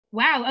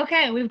Wow,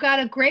 okay, we've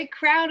got a great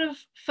crowd of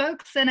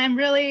folks, and I'm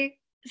really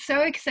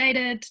so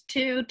excited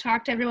to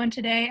talk to everyone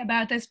today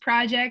about this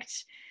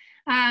project,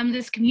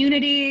 this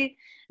community,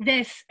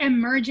 this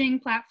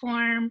emerging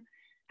platform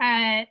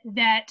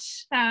that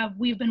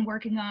we've been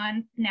working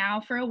on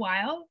now for a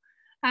while.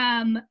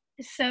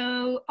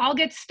 So I'll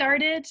get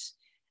started,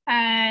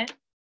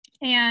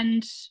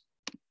 and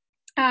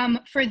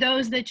for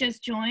those that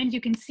just joined,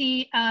 you can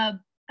see a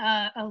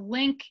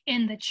link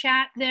in the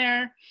chat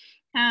there.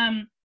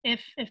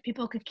 If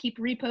people could keep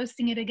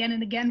reposting it again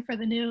and again for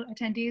the new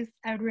attendees,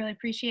 I would really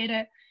appreciate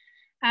it.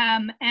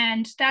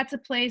 And that's a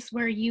place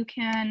where you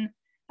can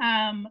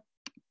add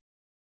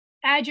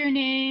your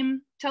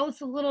name, tell us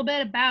a little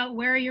bit about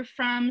where you're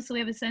from so we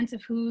have a sense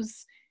of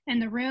who's in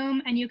the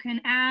room, and you can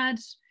add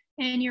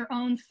in your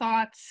own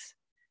thoughts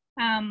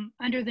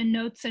under the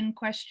notes and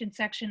question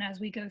section as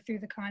we go through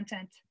the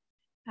content.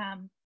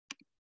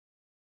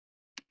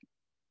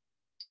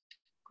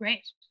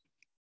 Great.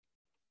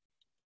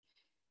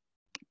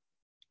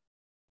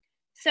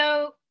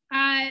 So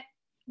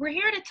we're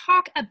here to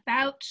talk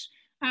about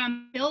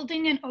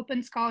building an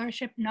open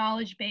scholarship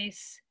knowledge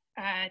base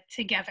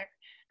together.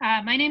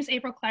 My name is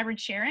April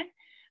Clyburn-Sharon.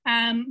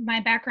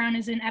 My background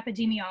is in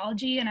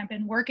epidemiology, and I've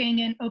been working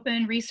in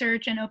open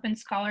research and open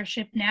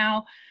scholarship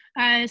now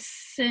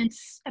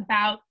since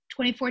about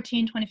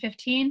 2014,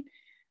 2015.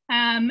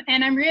 And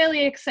I'm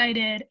really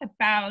excited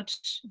about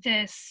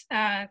this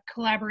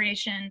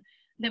collaboration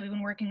that we've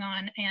been working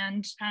on.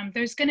 And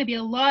there's going to be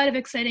a lot of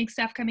exciting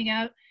stuff coming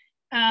out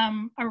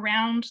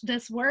around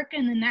this work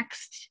in the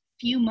next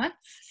few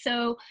months.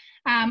 So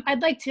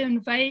I'd like to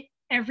invite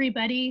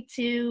everybody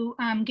to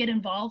get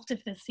involved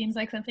if this seems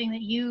like something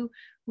that you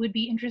would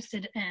be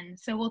interested in.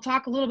 So we'll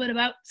talk a little bit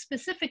about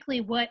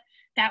specifically what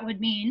that would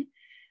mean.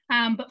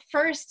 But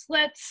first,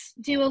 let's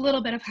do a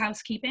little bit of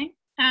housekeeping.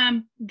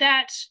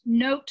 That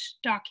note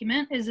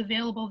document is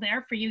available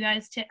there for you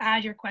guys to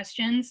add your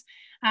questions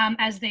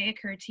as they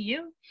occur to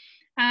you.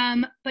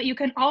 But you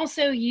can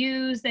also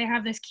use, they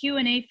have this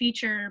Q&A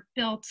feature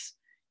built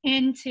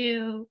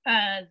into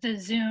the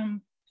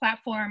Zoom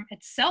platform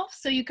itself.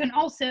 So you can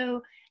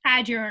also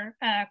add your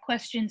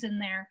questions in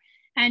there.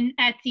 And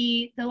at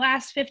the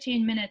last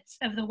 15 minutes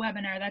of the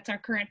webinar, that's our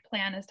current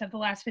plan, is to have the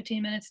last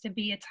 15 minutes to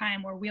be a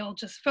time where we'll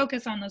just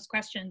focus on those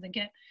questions and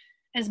get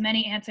as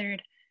many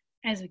answered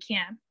as we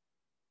can.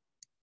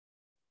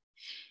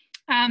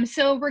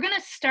 So we're going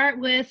to start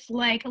with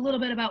like a little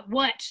bit about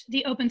what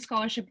the Open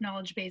Scholarship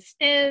Knowledge Base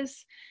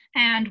is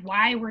and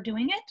why we're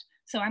doing it.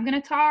 So I'm going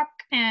to talk,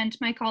 and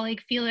my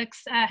colleague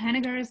Felix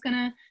Henniger is going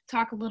to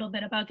talk a little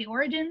bit about the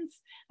origins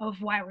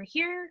of why we're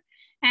here.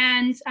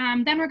 And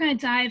then we're going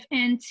to dive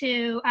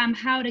into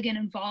how to get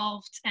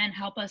involved and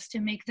help us to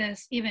make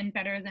this even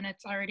better than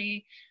it's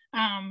already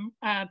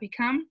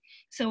become.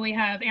 So we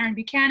have Aaron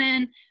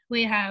Buchanan,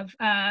 we have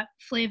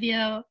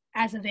Flavio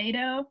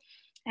Azevedo,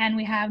 and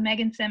we have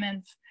Megan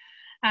Simmons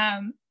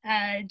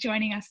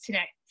joining us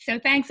today. So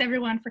thanks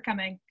everyone for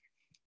coming.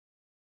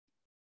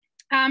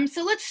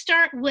 So let's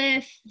start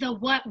with the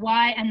what,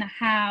 why, and the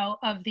how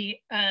of the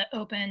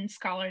Open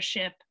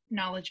Scholarship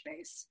Knowledge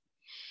Base.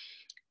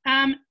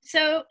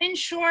 So in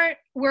short,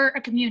 we're a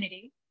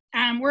community.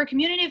 We're a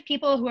community of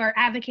people who are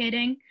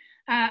advocating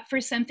for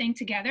something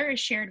together, a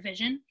shared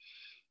vision.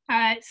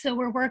 So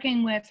we're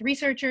working with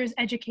researchers,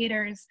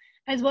 educators,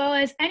 as well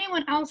as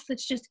anyone else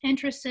that's just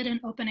interested in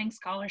opening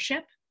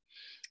scholarship.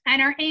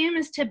 And our aim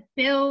is to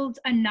build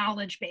a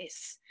knowledge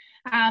base.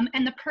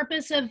 And the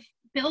purpose of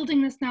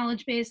building this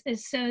knowledge base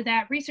is so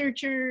that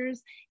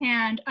researchers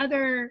and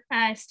other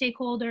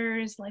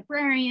stakeholders,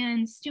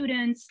 librarians,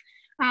 students,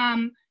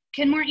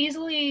 can more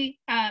easily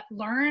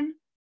learn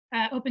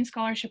open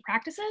scholarship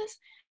practices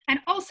and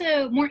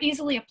also more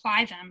easily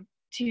apply them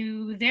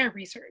to their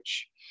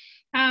research.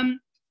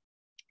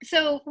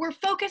 So we're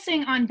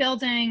focusing on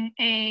building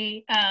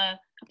a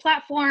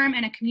platform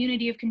and a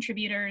community of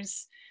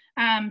contributors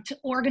to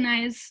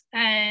organize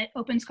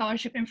open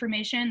scholarship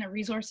information, the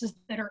resources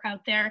that are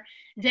out there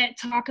that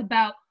talk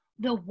about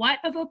the what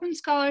of open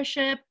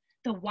scholarship,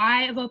 the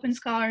why of open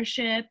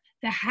scholarship,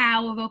 the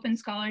how of open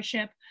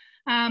scholarship,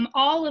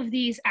 all of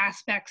these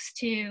aspects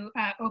to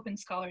open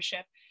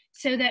scholarship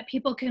so that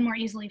people can more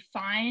easily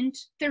find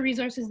the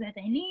resources that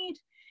they need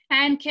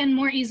and can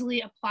more easily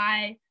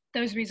apply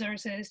those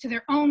resources to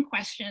their own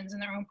questions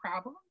and their own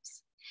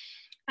problems.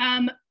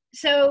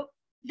 So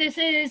this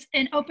is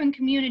an open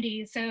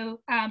community,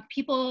 so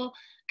people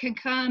can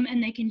come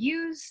and they can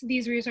use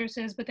these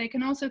resources, but they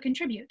can also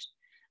contribute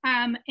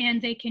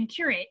and they can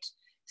curate.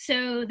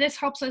 So this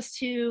helps us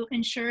to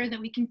ensure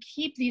that we can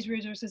keep these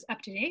resources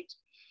up to date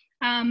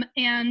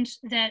and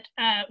that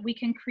we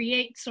can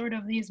create sort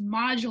of these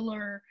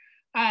modular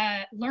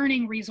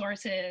learning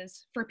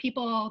resources for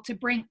people to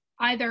bring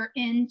either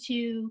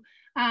into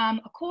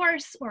a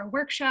course or a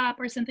workshop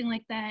or something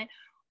like that,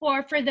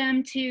 or for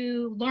them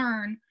to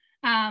learn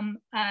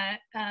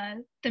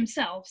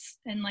themselves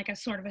in like a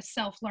sort of a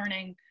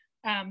self-learning,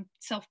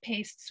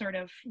 self-paced sort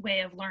of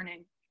way of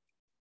learning.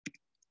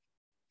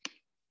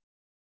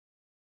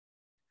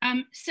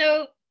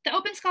 So the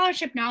Open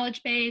Scholarship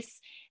Knowledge Base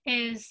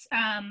is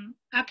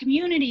a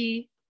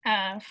community,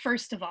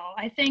 first of all.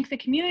 I think the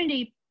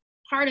community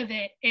part of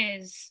it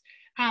is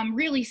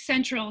really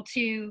central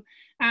to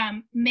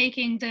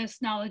making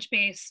this knowledge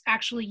base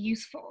actually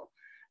useful.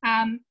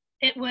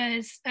 It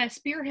was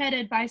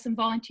spearheaded by some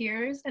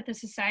volunteers at the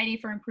Society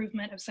for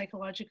Improvement of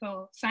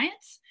Psychological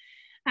Science.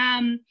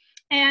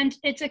 And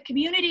it's a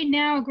community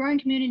now, a growing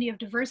community of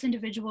diverse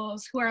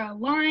individuals who are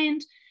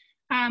aligned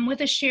with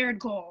a shared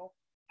goal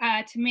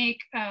to make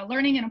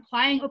learning and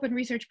applying open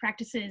research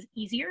practices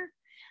easier.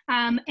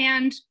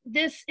 And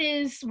this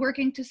is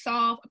working to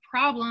solve a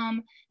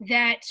problem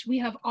that we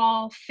have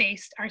all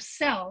faced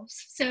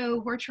ourselves.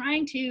 So we're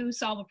trying to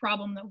solve a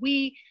problem that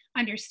we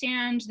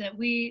understand, that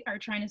we are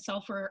trying to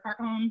solve for our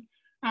own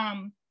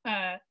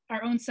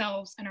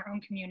selves and our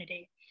own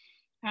community.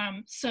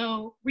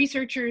 So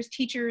researchers,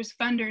 teachers,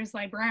 funders,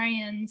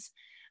 librarians,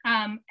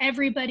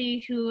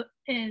 everybody who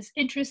is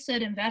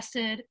interested,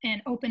 invested in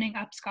opening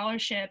up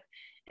scholarship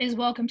is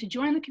welcome to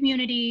join the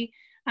community,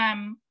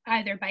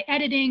 either by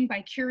editing,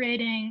 by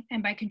curating,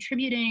 and by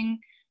contributing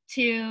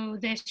to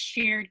this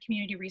shared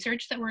community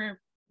research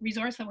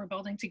resource that we're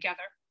building together.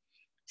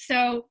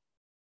 So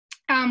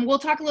we'll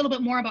talk a little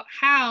bit more about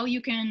how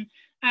you can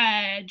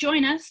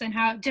join us and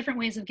how different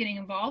ways of getting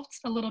involved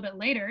a little bit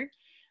later.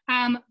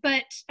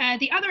 But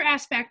the other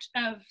aspect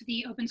of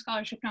the Open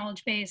Scholarship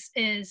Knowledge Base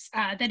is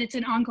that it's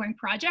an ongoing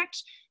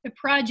project. The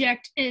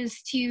project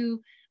is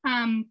to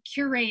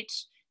curate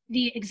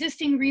the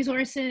existing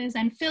resources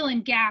and fill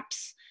in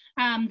gaps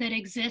that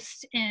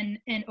exist in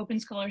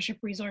open scholarship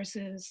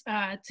resources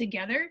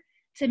together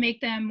to make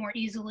them more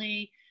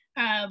easily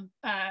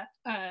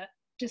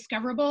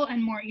discoverable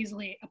and more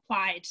easily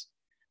applied,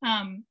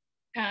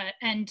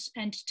 and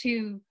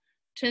to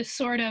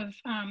sort of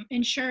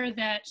ensure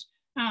that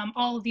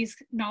all of these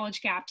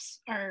knowledge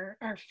gaps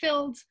are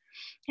filled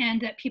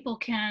and that people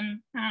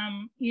can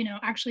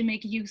actually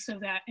make use of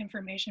that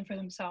information for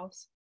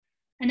themselves.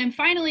 And then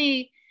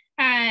finally,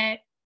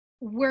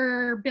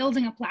 we're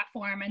building a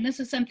platform, and this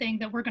is something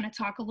that we're going to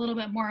talk a little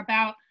bit more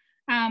about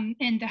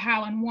in the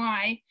how and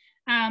why.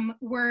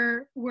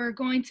 We're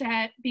going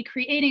to be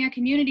creating a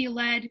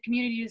community-led,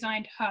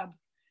 community-designed hub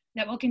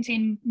that will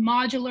contain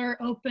modular,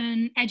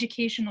 open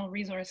educational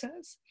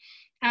resources.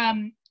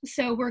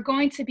 So we're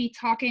going to be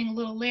talking a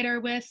little later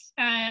with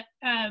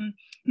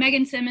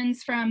Megan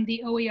Simmons from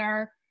the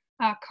OER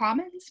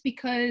Commons,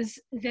 because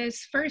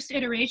this first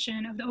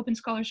iteration of the Open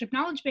Scholarship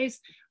Knowledge Base,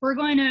 we're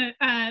going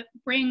to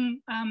bring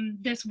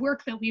this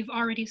work that we've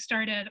already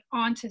started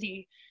onto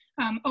the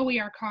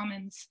OER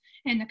Commons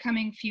in the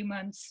coming few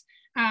months.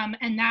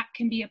 And that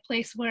can be a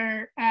place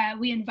where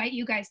we invite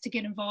you guys to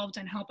get involved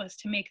and help us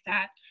to make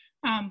that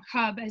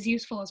hub as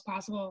useful as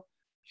possible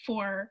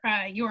for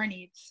your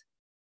needs.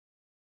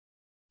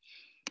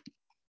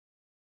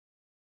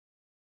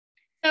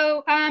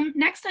 So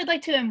next I'd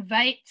like to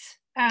invite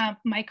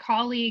my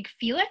colleague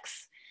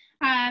Felix.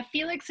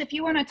 Felix, if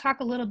you want to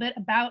talk a little bit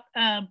about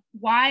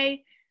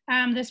why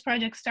this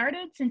project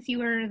started, since you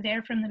were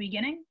there from the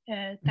beginning,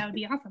 that would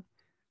be awesome.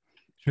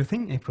 Sure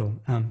thing, April.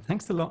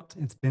 Thanks a lot.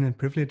 It's been a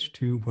privilege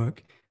to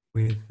work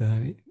with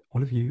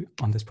all of you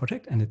on this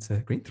project, and it's a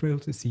great thrill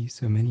to see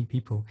so many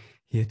people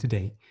here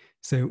today.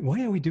 So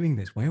why are we doing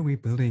this? Why are we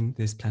building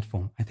this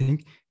platform? I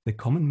think the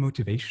common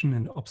motivation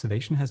and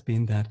observation has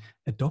been that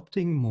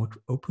adopting more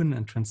open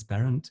and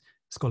transparent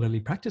scholarly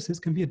practices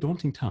can be a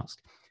daunting task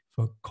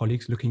for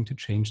colleagues looking to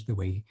change the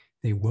way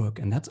they work,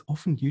 and that's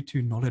often due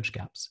to knowledge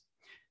gaps.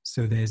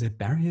 So there's a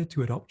barrier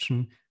to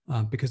adoption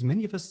because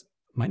many of us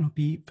might not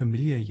be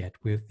familiar yet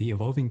with the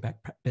evolving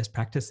best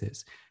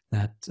practices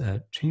that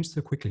change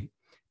so quickly.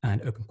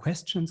 And open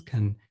questions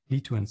can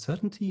lead to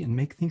uncertainty and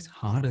make things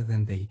harder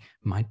than they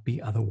might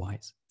be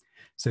otherwise.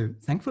 So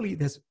thankfully,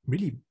 there's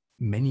really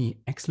many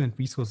excellent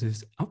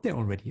resources out there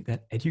already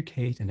that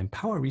educate and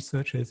empower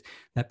researchers,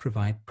 that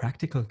provide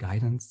practical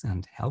guidance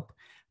and help.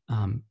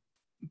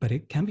 But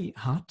it can be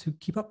hard to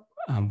keep up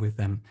with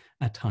them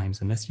at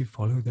times unless you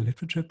follow the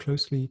literature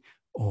closely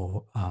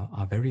or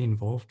are very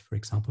involved, for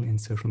example, in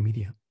social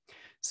media.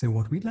 So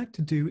what we'd like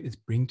to do is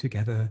bring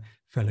together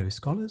fellow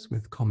scholars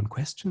with common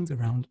questions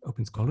around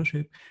open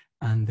scholarship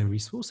and the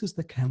resources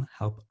that can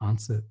help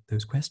answer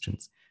those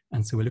questions.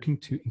 And so we're looking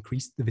to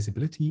increase the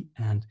visibility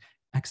and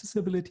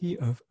accessibility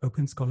of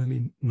open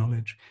scholarly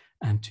knowledge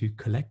and to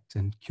collect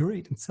and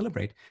curate and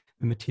celebrate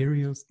the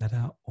materials that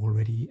are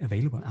already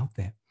available out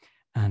there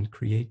and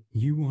create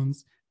new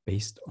ones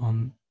based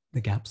on the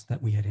gaps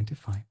that we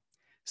identify.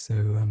 So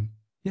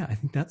yeah, I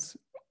think that's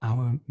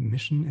our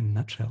mission in a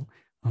nutshell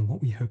on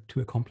what we hope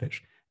to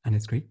accomplish. And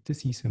it's great to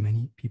see so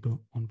many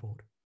people on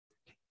board.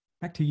 Okay,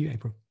 back to you,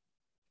 April.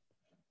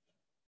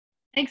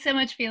 Thanks so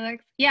much,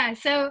 Felix. Yeah,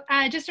 so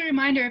just a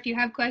reminder, if you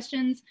have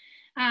questions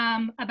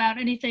about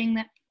anything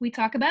that we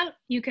talk about,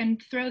 you can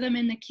throw them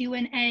in the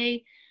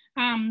Q&A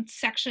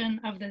section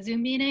of the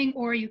Zoom meeting,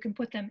 or you can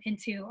put them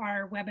into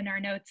our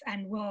webinar notes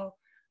and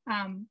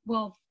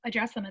we'll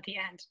address them at the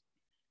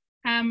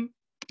end.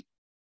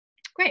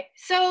 Great,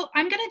 so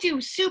I'm gonna do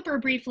super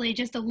briefly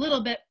just a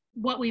little bit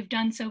what we've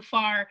done so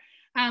far.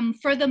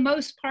 For the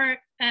most part,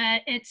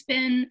 it's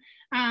been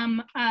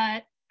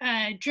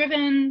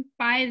driven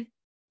by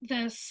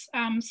this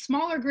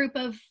smaller group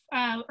of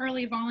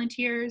early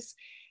volunteers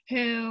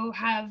who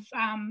have,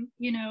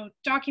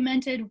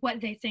 documented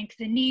what they think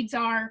the needs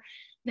are.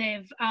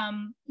 They've,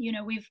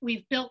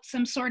 we've built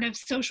some sort of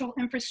social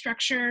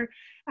infrastructure,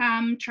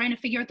 trying to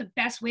figure out the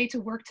best way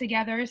to work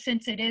together.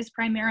 Since it is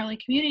primarily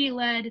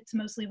community-led, it's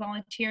mostly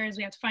volunteers.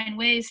 We have to find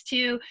ways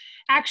to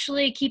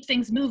actually keep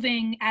things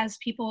moving as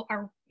people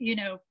are,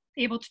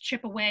 able to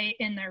chip away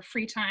in their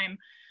free time.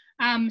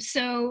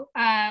 So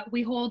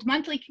we hold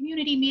monthly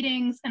community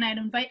meetings, and I'd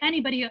invite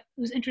anybody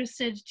who's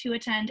interested to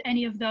attend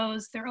any of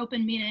those. They're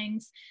open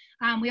meetings.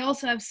 We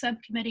also have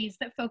subcommittees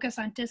that focus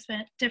on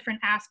different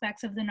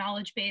aspects of the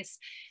knowledge base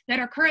that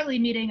are currently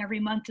meeting every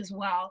month as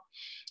well.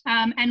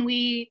 And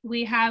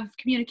we have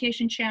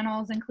communication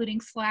channels, including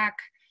Slack,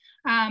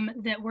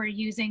 that we're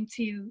using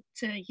to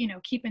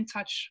keep in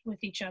touch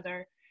with each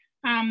other.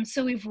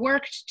 So we've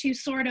worked to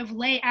sort of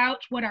lay out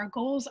what our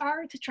goals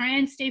are to try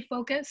and stay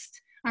focused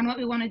on what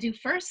we want to do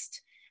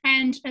first,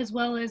 and as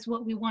well as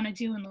what we want to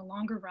do in the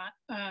longer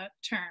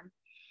term.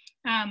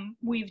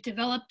 We've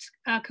developed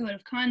a code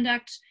of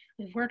conduct.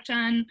 We've worked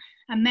on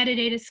a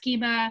metadata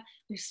schema.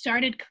 We've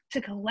started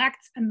to collect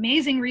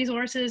amazing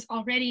resources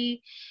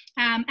already.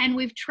 And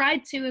we've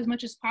tried to, as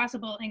much as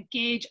possible,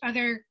 engage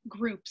other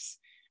groups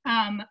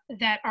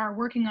that are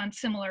working on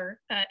similar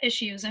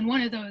issues. And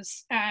one of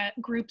those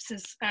groups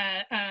is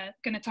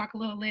going to talk a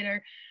little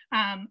later.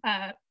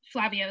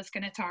 Flavia is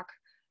going to talk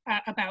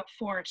about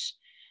Fort.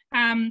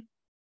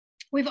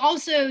 We've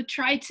also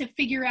tried to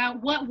figure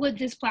out what would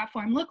this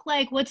platform look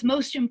like, what's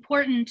most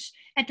important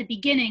at the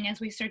beginning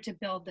as we start to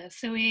build this.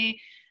 So we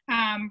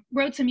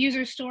wrote some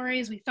user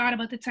stories. We thought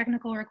about the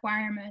technical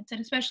requirements, and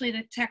especially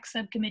the tech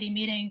subcommittee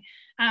meeting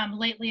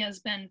lately has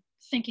been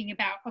thinking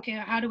about, okay,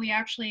 how do we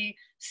actually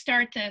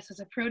start this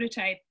as a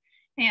prototype?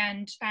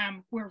 And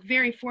we're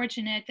very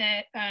fortunate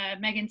that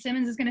Megan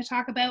Simmons is going to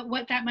talk about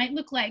what that might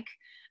look like,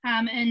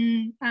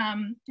 and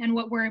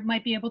what we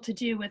might be able to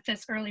do with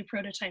this early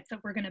prototype that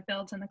we're going to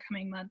build in the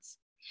coming months.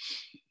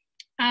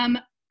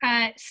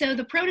 So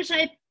the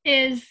prototype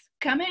is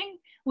coming.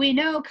 We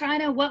know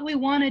kind of what we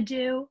want to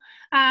do,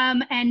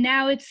 and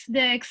now it's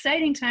the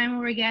exciting time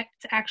where we get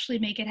to actually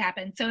make it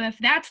happen. So if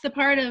that's the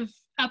part of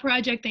a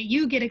project that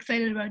you get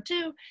excited about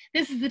too,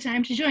 this is the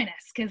time to join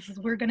us, because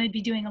we're going to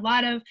be doing a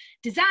lot of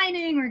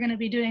designing. We're going to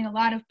be doing a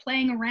lot of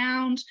playing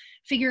around,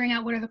 figuring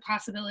out what are the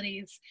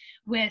possibilities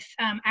with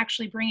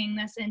actually bringing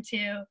this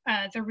into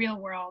the real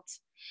world.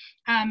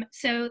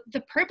 So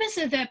the purpose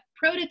of the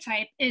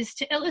prototype is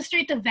to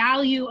illustrate the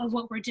value of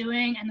what we're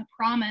doing and the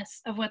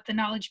promise of what the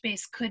knowledge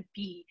base could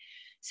be.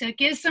 So it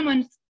gives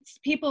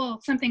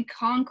people something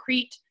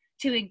concrete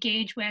to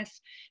engage with,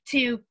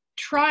 to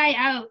try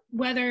out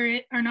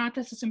whether or not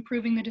this is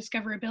improving the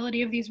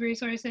discoverability of these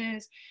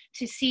resources,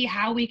 to see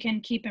how we can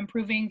keep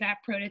improving that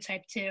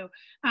prototype to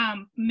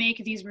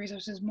make these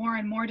resources more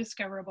and more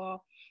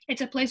discoverable.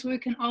 It's a place where we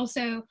can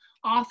also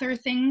author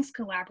things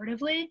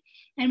collaboratively,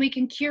 and we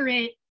can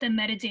curate the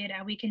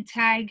metadata. We can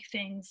tag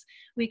things.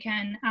 We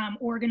can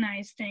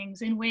organize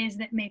things in ways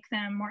that make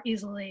them more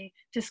easily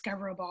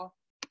discoverable.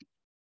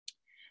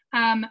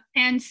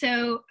 And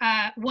so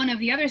one of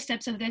the other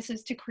steps of this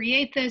is to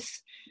create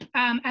this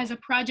as a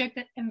project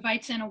that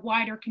invites in a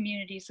wider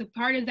community. So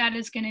part of that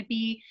is going to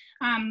be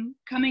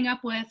coming up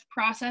with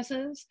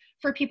processes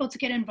for people to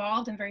get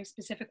involved in very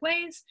specific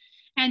ways,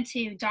 and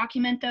to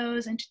document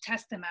those and to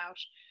test them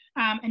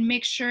out, and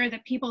make sure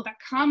that people that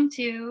come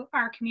to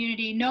our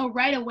community know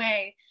right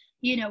away,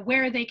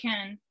 where they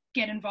can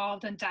get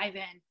involved and dive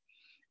in.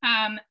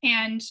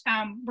 And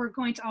we're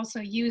going to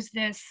also use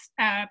this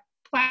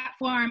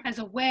platform as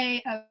a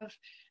way of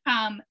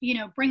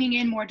bringing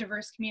in more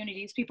diverse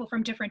communities, people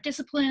from different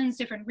disciplines,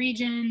 different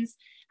regions,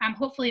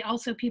 hopefully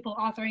also people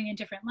authoring in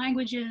different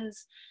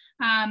languages.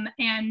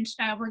 And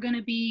we're going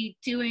to be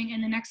doing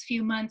in the next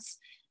few months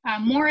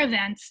more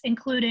events,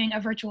 including a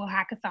virtual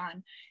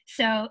hackathon.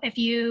 So if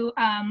you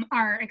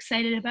are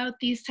excited about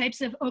these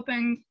types of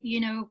open,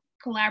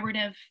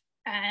 collaborative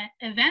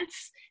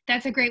events,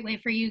 that's a great way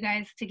for you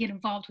guys to get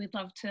involved. We'd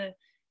love to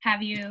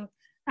have you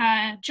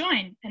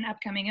join an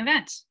upcoming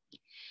event.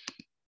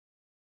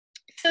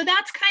 So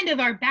that's kind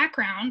of our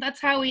background. That's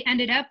how we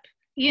ended up,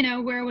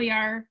 where we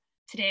are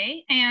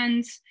today.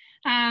 And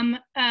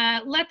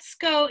let's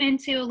go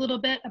into a little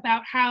bit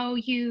about how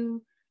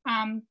you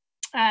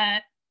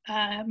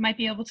might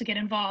be able to get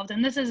involved.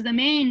 And this is the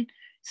main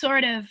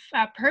sort of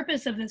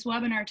purpose of this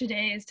webinar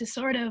today, is to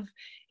sort of,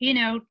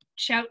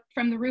 shout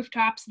from the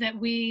rooftops that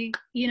we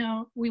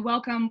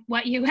welcome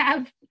what you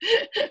have,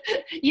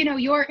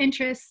 your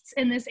interests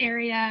in this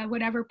area,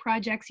 whatever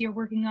projects you're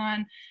working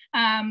on.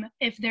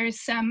 If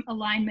there's some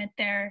alignment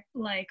there,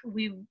 like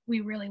we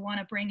really want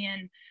to bring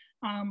in,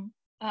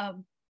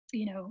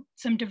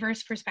 some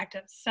diverse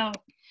perspectives. So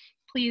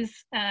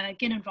please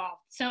get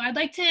involved. So I'd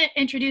like to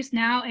introduce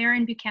now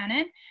Erin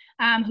Buchanan,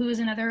 who is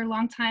another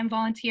longtime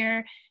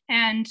volunteer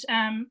And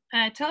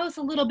tell us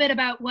a little bit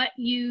about what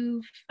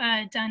you've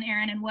done,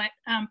 Erin, and what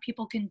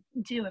people can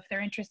do if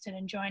they're interested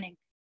in joining.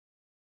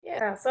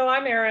 Yeah, so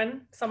I'm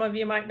Erin. Some of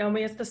you might know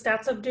me as the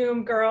Stats of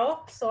Doom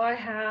girl. So I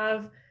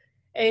have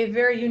a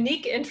very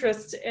unique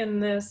interest in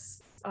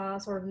this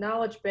sort of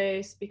knowledge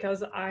base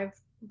because I've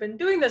been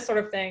doing this sort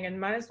of thing and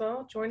might as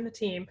well join the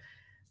team.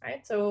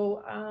 Right,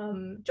 so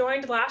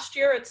joined last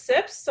year at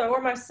SIPS. So I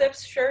wore my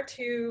SIPS shirt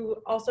to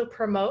also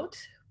promote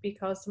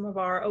because some of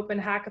our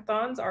open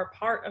hackathons are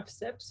part of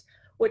SIPS,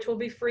 which will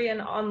be free and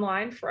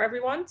online for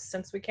everyone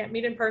since we can't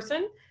meet in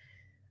person.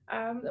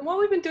 And what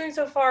we've been doing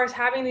so far is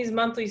having these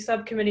monthly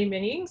subcommittee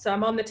meetings.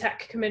 I'm on the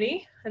tech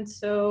committee. And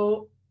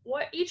so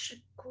what each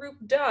group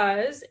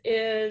does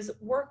is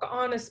work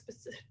on a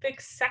specific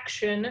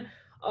section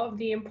of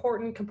the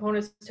important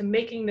components to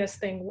making this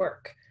thing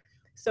work.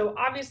 So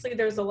obviously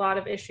there's a lot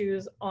of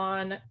issues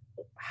on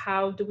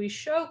how do we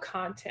show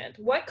content?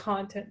 What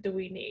content do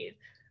we need?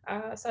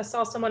 So I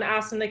saw someone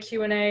ask in the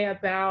Q&A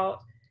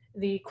about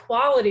the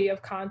quality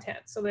of content.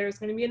 So there's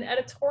going to be an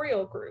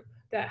editorial group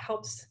that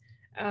helps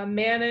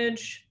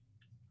manage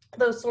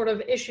those sort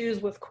of issues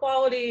with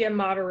quality and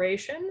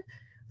moderation.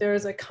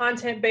 There's a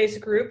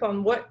content-based group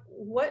on what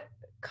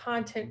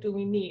content do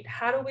we need?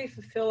 How do we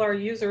fulfill our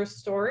users'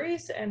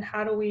 stories? And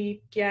how do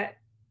we get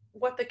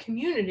what the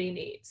community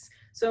needs?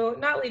 So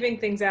not leaving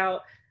things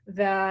out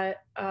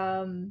that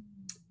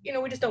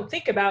we just don't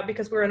think about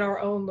because we're in our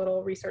own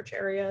little research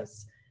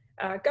areas.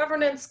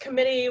 Governance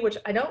committee, which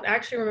I don't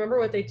actually remember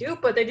what they do,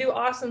 but they do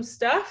awesome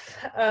stuff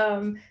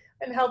and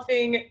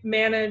helping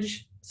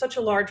manage such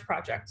a large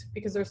project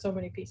because there's so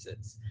many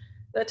pieces.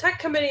 The tech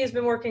committee has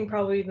been working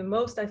probably the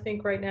most, I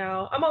think, right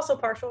now. I'm also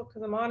partial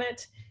because I'm on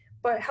it,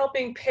 but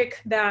helping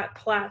pick that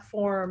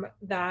platform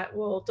that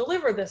will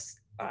deliver this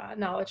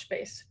knowledge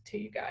base to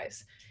you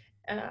guys,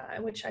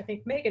 which I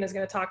think Megan is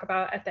going to talk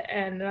about at the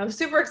end. And I'm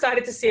super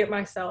excited to see it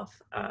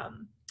myself.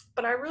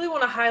 But I really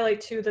want to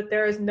highlight too that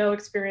there is no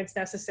experience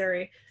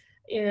necessary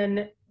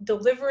in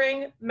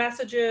delivering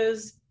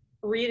messages,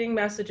 reading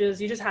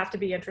messages. You just have to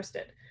be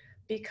interested,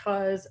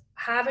 because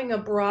having a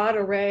broad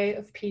array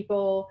of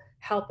people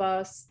help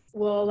us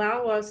will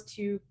allow us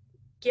to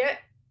get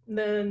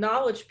the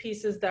knowledge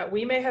pieces that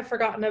we may have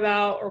forgotten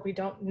about or we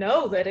don't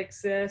know that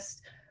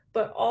exist,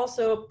 but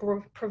also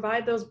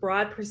provide those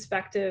broad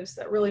perspectives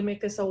that really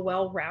make this a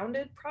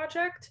well-rounded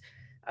project.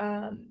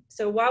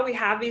 So while we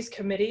have these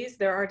committees,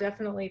 there are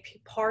definitely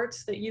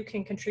parts that you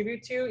can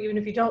contribute to, even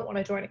if you don't want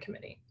to join a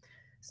committee.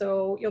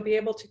 So you'll be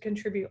able to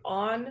contribute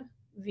on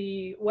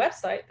the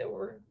website that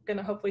we're going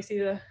to hopefully see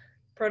the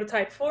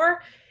prototype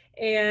for,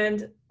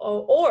 and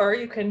or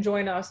you can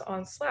join us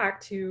on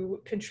Slack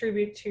to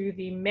contribute to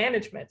the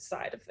management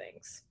side of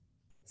things.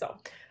 So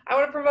I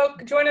want to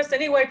provoke, join us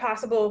any way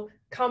possible.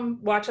 Come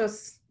watch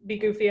us be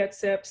goofy at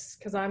SIPS,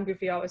 because I'm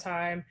goofy all the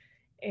time,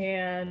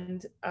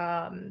 and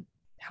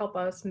help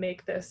us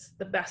make this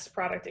the best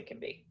product it can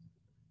be.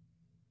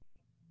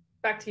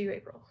 Back to you,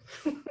 April.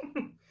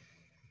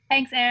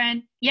 Thanks,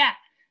 Erin. Yeah,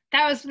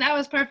 that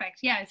was perfect.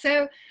 Yeah,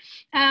 so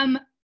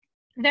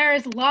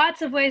there's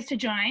lots of ways to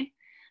join.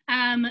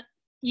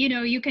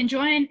 You can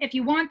join if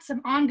you want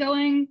some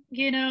ongoing,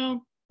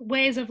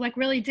 ways of like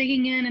really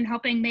digging in and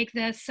helping make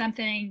this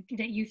something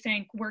that you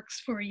think works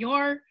for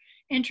your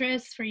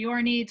interests, for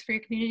your needs, for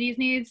your community's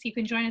needs. You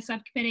can join a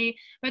subcommittee,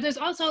 but there's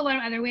also a lot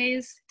of other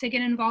ways to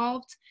get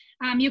involved.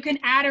 You can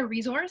add a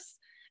resource.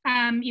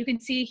 You can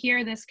see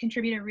here this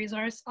contributor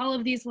resource. All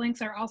of these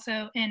links are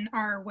also in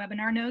our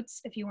webinar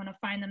notes if you want to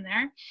find them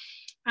there.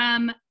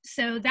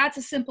 So that's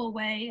a simple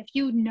way. If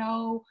you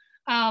know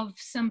of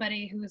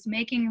somebody who's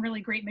making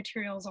really great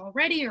materials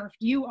already, or if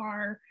you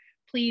are,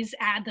 please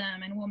add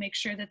them and we'll make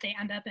sure that they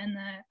end up in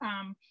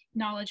the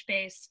knowledge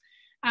base.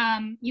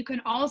 You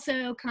can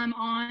also come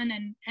on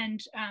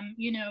and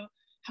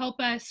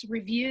help us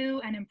review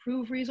and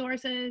improve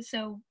resources.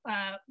 So,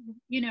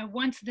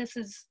 once this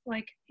is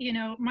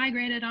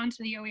migrated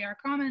onto the OER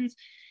Commons,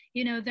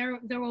 there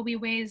will be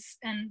ways,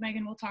 and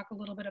Megan will talk a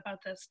little bit about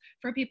this,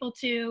 for people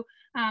to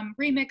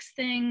remix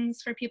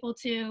things, for people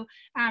to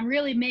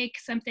really make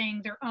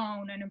something their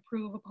own and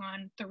improve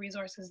upon the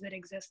resources that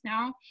exist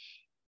now,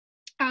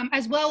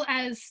 as well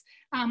as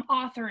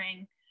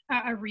authoring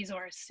a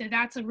resource. So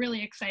that's a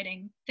really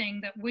exciting thing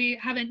that we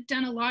haven't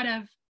done a lot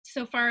of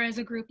so far as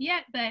a group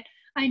yet, but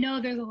I know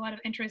there's a lot of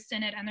interest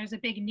in it and there's a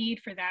big need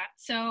for that.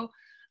 So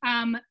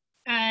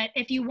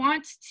if you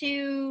want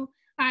to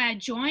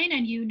join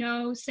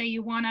and say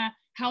you want to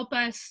help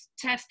us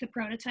test the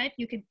prototype,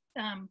 you can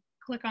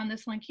click on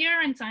this link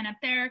here and sign up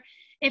there.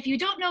 If you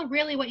don't know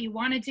really what you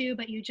want to do,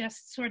 but you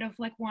just sort of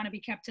like want to be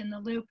kept in the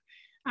loop,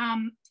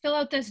 fill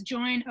out this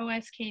join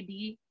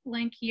OSKB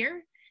link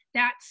here.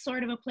 That's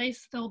sort of a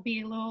place there'll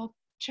be little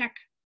check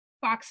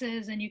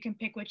boxes and you can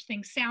pick which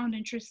things sound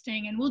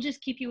interesting, and we'll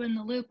just keep you in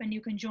the loop and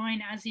you can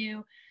join as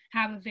you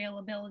have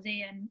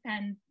availability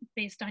and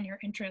based on your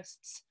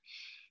interests.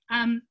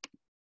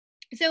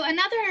 So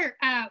another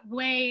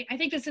way, I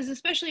think this is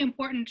especially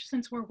important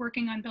since we're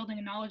working on building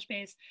a knowledge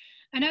base,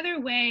 Another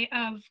way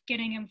of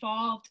getting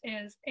involved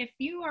is if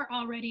you are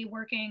already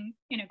working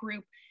in a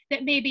group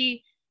that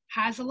maybe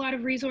has a lot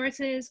of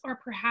resources, or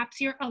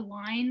perhaps you're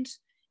aligned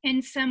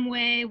in some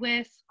way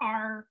with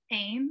our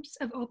aims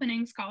of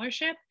opening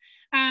scholarship,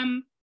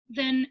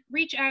 then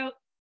reach out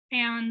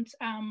and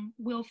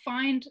we'll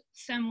find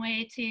some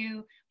way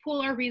to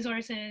pool our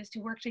resources, to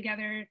work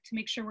together to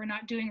make sure we're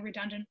not doing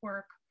redundant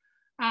work.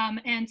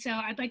 And so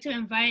I'd like to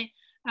invite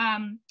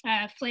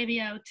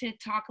Flavio to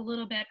talk a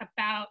little bit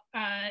about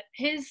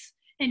his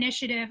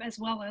initiative as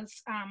well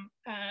as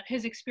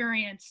his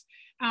experience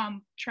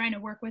trying to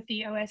work with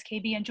the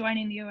OSKB and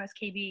joining the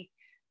OSKB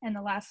in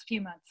the last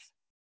few months.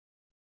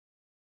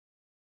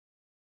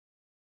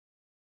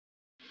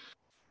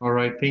 All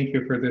right, thank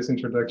you for this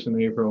introduction,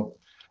 April.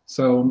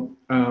 So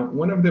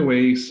one of the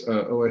ways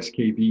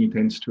OSKB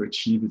intends to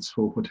achieve its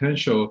full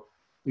potential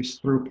is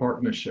through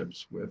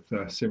partnerships with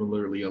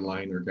similarly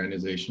aligned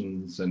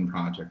organizations and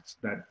projects.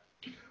 That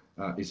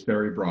is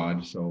very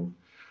broad. So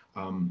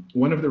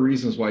one of the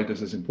reasons why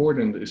this is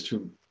important is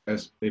to,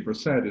 as April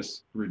said,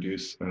 is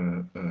reduce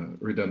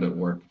redundant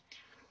work.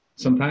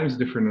 Sometimes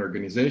different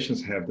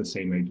organizations have the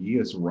same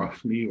ideas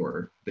roughly,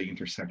 or they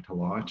intersect a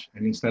lot.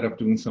 And instead of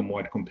doing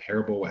somewhat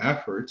comparable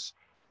efforts,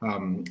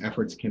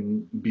 efforts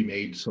can be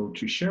made so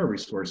to share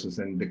resources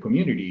and the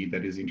community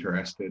that is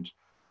interested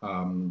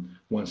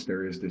once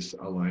there is this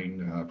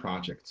aligned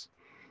projects.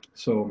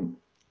 So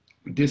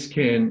this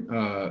can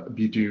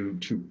be due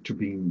to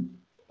being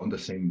on the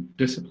same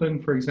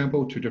discipline, for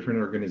example, to different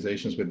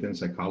organizations within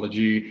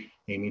psychology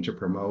aiming to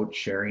promote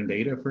sharing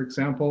data, for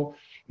example.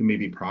 It may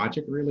be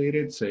project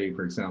related, say,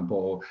 for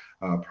example,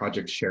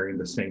 projects sharing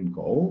the same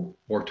goal,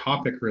 or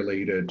topic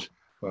related,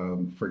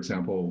 for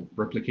example,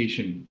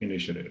 replication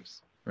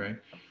initiatives, right?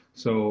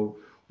 So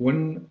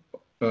one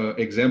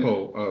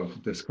example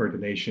of this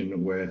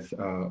coordination with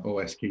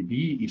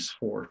OSKB is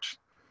FORT.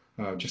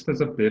 Just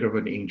as a bit of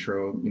an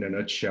intro, in a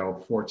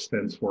nutshell, FORT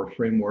stands for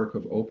Framework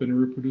of Open and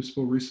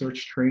Reproducible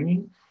Research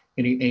Training,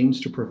 and it aims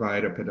to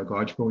provide a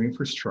pedagogical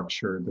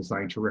infrastructure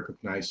designed to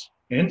recognize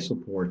and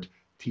support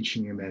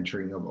teaching and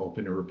mentoring of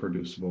open and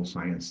reproducible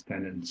science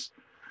tenets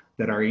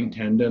that are in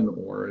tandem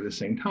or at the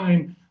same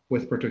time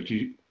with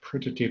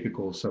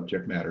prototypical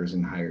subject matters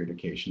in higher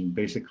education,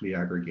 basically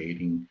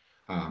aggregating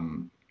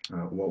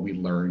what we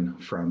learn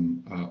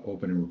from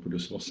open and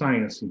reproducible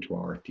science into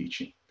our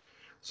teaching.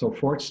 So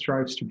FORT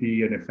strives to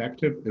be an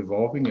effective,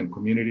 evolving, and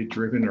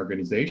community-driven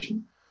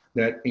organization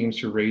that aims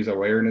to raise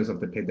awareness of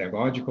the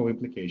pedagogical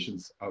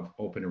implications of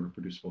open and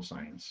reproducible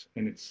science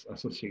and its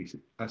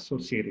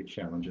associated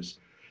challenges.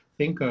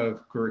 Think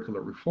of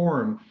curricular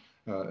reform,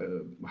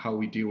 how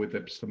we deal with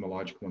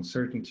epistemological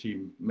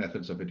uncertainty,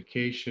 methods of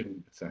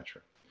education,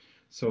 etc.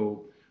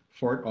 So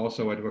FORT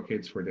also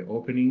advocates for the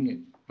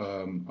opening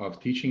of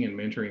teaching and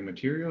mentoring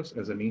materials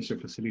as a means to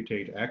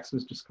facilitate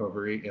access,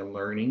 discovery, and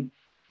learning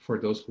for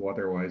those who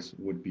otherwise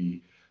would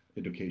be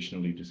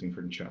educationally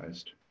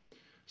disenfranchised.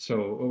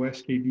 So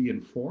OSKB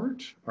and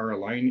FORT are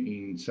aligned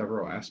in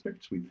several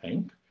aspects, we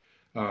think.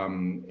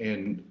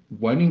 And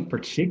one in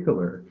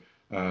particular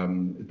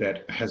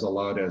that has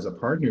allowed as a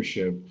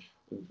partnership,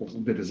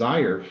 the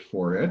desire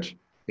for it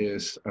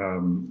is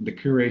the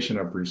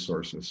curation of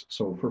resources.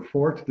 So for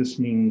FORT, this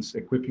means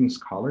equipping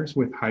scholars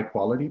with high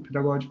quality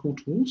pedagogical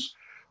tools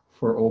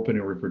for open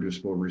and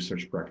reproducible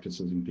research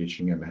practices in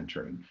teaching and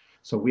mentoring.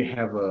 So we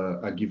have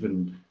a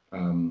given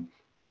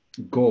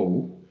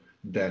goal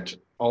that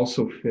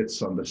also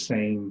fits on the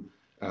same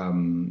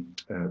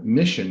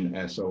mission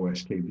as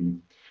OSKB.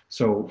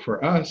 So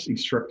for us,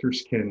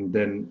 instructors can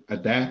then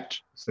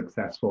adapt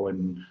successful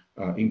and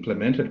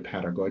implemented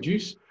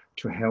pedagogies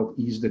to help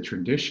ease the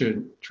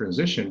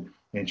transition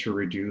and to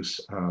reduce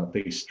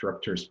the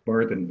instructor's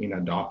burden in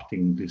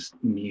adopting this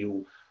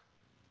new,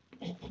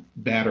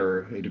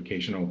 better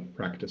educational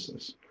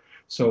practices.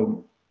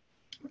 So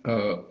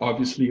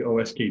obviously,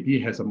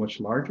 OSKB has a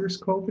much larger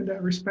scope in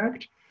that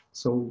respect.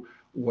 So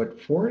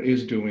what FORT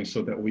is doing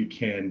so that we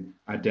can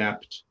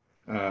adapt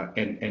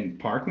and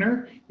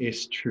partner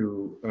is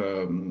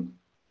to,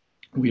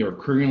 we are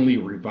currently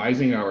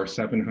revising our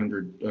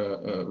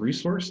 700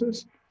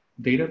 resources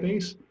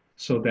database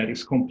so that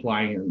it's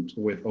compliant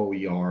with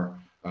OER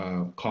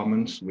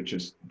Commons, which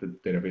is the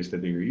database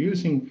that they are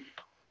using.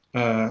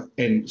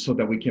 And so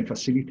that we can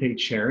facilitate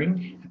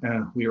sharing.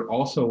 We are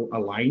also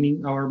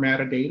aligning our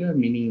metadata,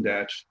 meaning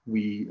that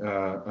we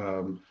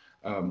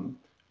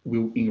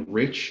will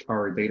enrich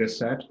our data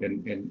set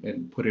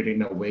and put it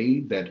in a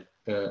way that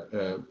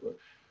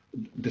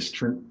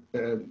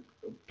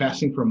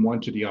passing from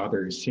one to the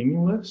other is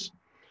seamless.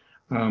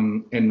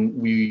 And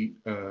we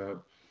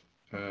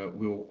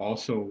will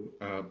also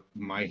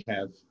might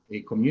have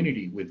a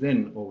community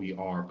within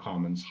OER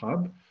Commons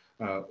Hub,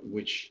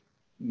 which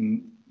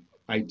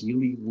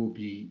ideally will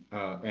be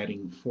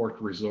adding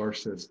FORT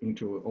resources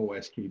into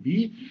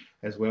OSKB,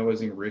 as well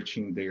as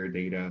enriching their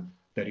data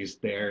that is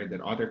there that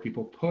other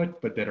people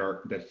put, but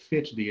that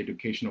fit the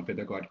educational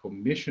pedagogical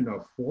mission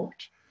of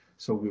FORT.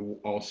 So we will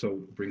also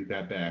bring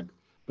that back,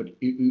 but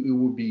it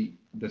will be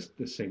the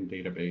same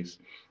database.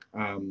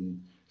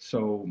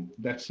 So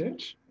that's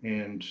it.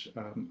 And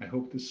I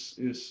hope this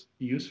is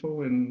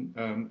useful, and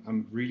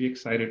I'm really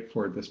excited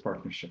for this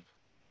partnership.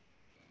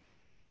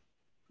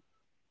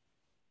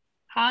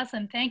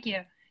 Awesome, thank you.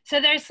 So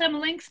there's some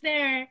links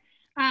there.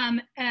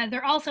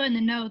 They're also in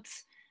the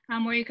notes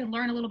where you can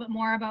learn a little bit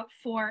more about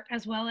FORT,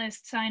 as well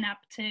as sign up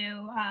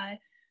to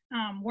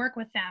work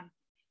with them.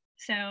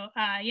 So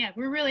yeah,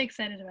 we're really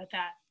excited about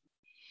that.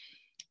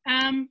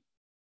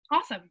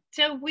 Awesome.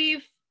 So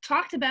we've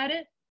talked about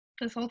it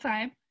this whole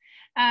time.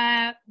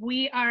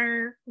 We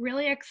are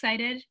really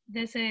excited.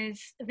 This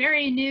is a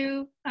very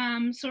new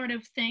sort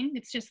of thing.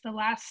 It's just the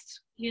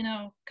last,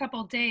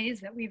 couple days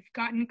that we've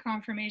gotten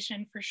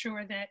confirmation for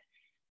sure that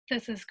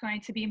this is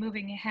going to be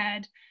moving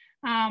ahead.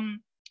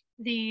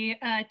 The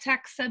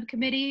tech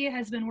subcommittee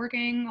has been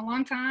working a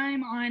long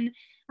time on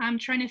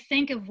trying to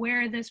think of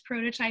where this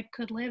prototype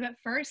could live at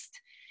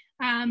first.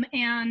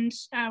 And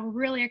we're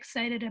really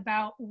excited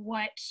about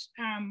what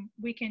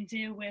we can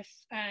do with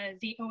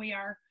the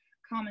OER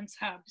Commons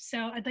Hub.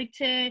 So I'd like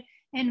to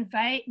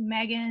invite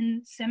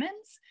Megan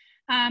Simmons.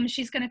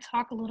 She's going to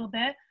talk a little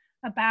bit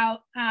about,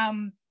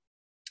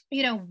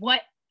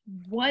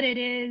 what it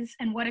is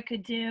and what it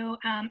could do.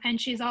 And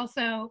she's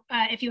also,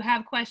 if you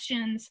have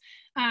questions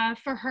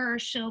for her,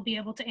 she'll be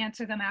able to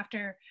answer them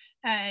after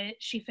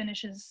she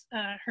finishes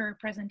her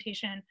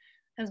presentation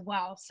as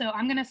well. So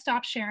I'm going to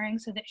stop sharing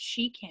so that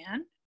she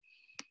can.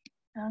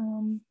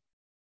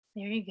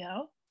 There you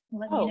go.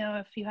 Let me know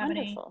if you have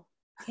wonderful.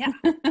 Yeah.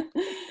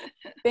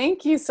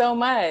 Thank you so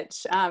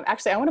much.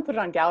 Actually, I want to put it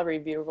on gallery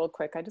view real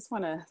quick. I just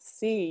want to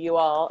see you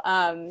all.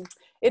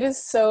 It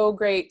is so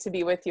great to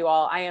be with you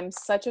all. I am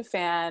such a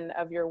fan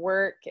of your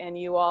work and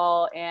you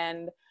all,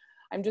 and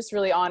I'm just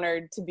really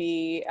honored to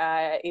be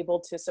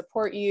able to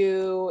support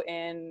you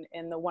in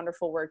the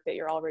wonderful work that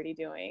you're already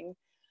doing.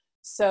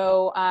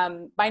 So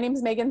my name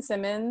is Megan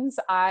Simmons.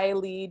 I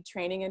lead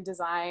training and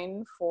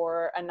design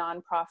for a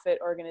nonprofit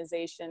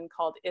organization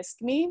called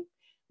ISKME.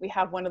 We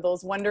have one of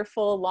those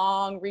wonderful,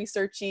 long,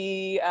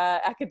 researchy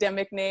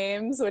academic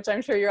names, which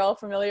I'm sure you're all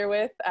familiar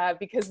with,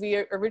 because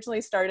we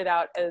originally started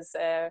out as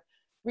a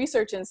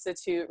research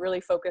institute really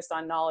focused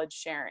on knowledge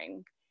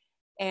sharing.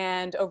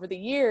 And over the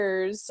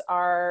years,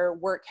 our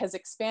work has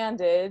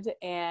expanded,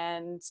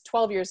 and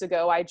 12 years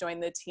ago, I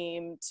joined the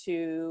team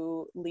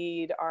to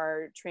lead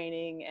our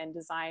training and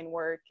design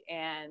work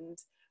and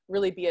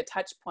really be a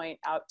touch point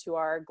out to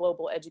our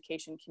global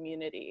education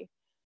community.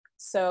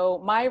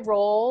 So my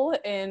role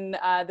in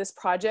this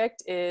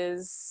project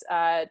is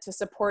to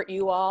support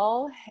you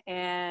all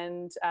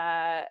and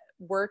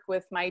work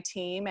with my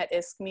team at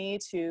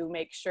ISKME to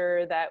make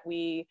sure that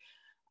we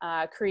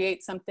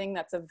create something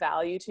that's of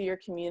value to your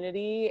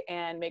community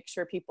and make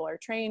sure people are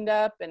trained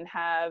up and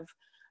have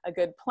a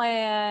good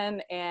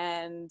plan,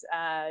 and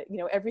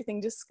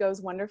everything just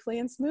goes wonderfully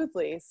and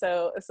smoothly.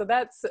 So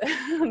that's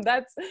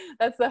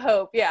that's the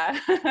hope, yeah.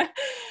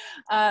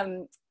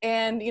 And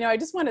I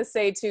just want to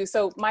say too,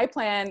 so my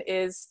plan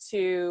is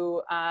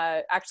to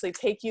actually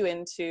take you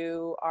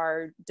into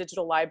our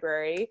digital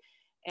library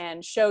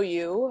and show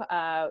you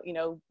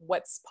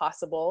what's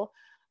possible.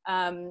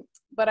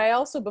 But I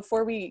also,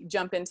 before we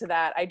jump into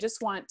that, I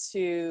just want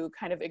to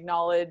kind of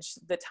acknowledge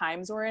the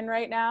times we're in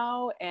right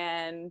now.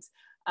 And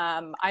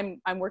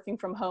I'm working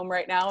from home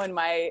right now in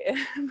my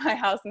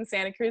house in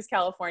Santa Cruz,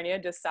 California,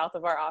 just south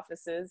of our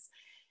offices.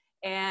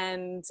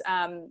 And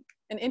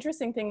an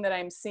interesting thing that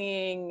I'm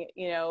seeing,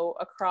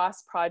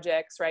 across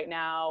projects right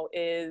now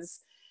is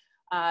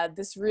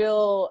this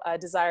real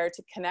desire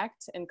to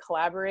connect and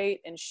collaborate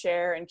and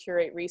share and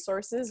curate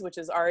resources, which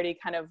is already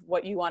kind of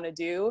what you want to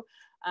do.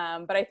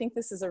 But I think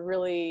this is a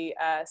really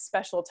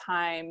special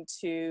time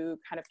to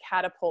kind of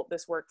catapult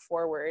this work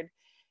forward.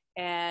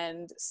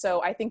 And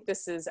so I think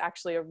this is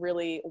actually a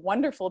really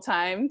wonderful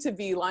time to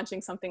be launching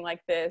something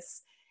like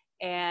this.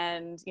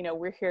 And,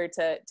 we're here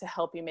to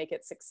help you make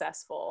it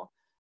successful.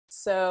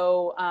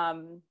 So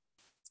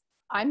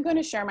I'm going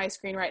to share my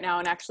screen right now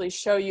and actually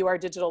show you our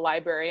digital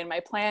library. And my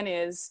plan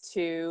is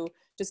to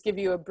just give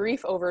you a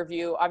brief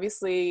overview.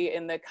 Obviously,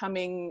 in the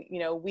coming,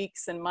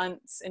 weeks and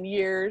months and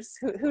years,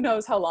 who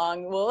knows how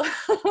long we'll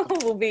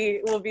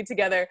be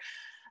together.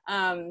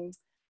 To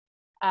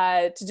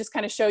just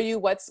kind of show you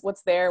what's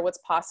there, what's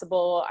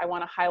possible. I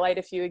want to highlight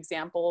a few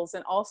examples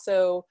and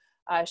also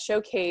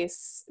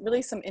showcase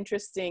really some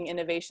interesting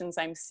innovations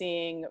I'm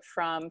seeing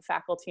from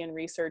faculty and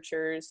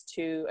researchers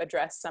to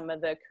address some of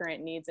the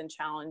current needs and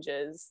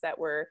challenges that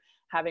we're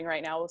having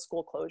right now with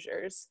school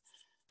closures.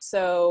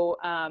 So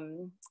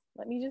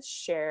let me just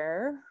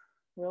share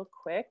real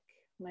quick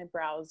my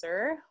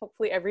browser.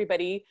 Hopefully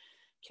everybody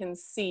can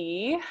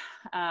see.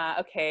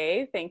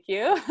 Okay, thank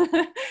you.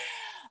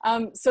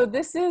 So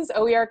this is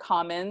OER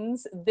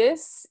Commons.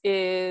 This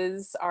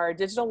is our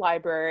digital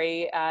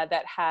library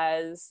that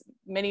has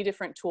many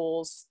different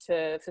tools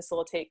to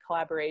facilitate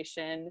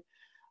collaboration.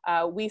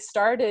 We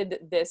started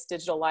this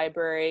digital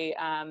library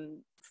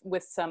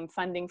with some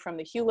funding from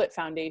the Hewlett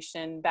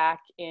Foundation back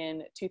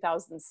in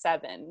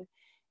 2007.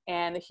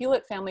 And the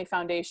Hewlett Family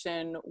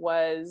Foundation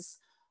was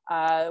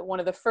one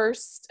of the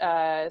first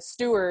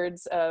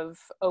stewards of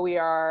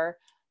OER,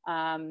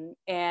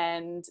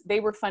 and they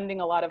were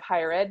funding a lot of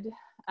higher ed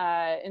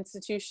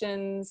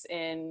institutions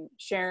in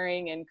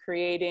sharing and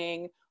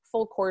creating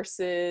full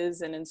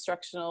courses and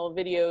instructional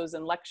videos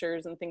and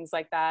lectures and things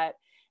like that.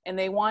 And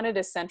they wanted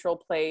a central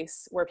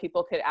place where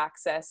people could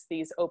access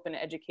these open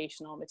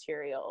educational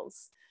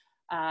materials.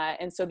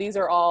 And so these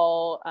are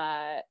all,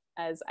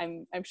 as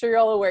I'm sure you're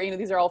all aware,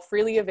 these are all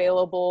freely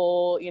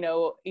available,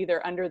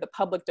 either under the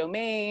public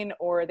domain,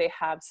 or they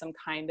have some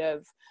kind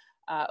of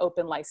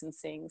open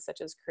licensing,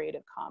 such as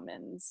Creative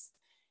Commons.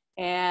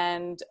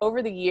 And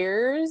over the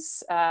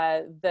years,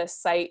 the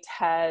site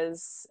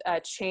has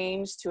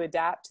changed to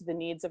adapt to the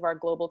needs of our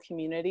global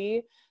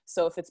community.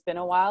 So if it's been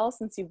a while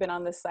since you've been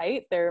on the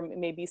site, there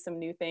may be some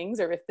new things,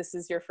 or if this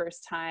is your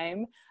first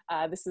time,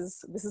 this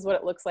is what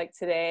it looks like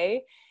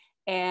today.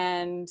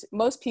 And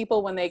most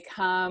people, when they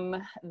come,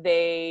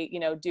 they,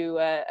 do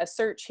a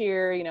search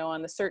here,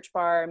 on the search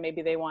bar.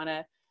 Maybe they want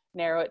to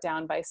narrow it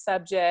down by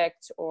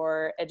subject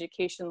or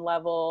education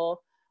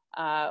level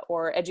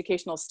or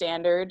educational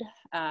standard.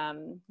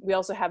 We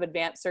also have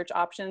advanced search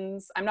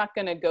options. I'm not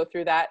going to go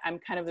through that. I'm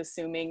kind of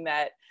assuming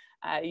that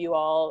you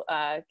all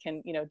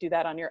can, do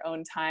that on your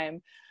own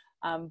time.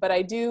 But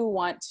I do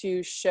want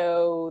to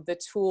show the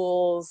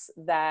tools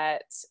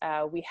that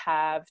we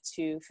have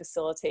to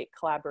facilitate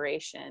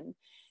collaboration.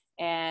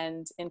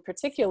 And in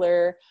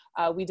particular,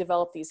 we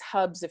developed these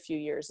hubs a few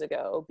years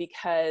ago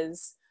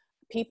because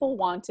people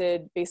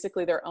wanted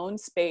basically their own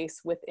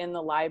space within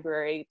the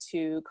library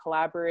to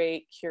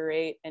collaborate,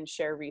 curate, and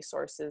share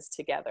resources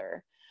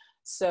together.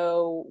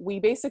 So we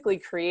basically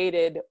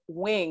created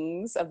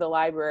wings of the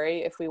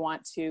library, if we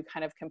want to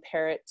kind of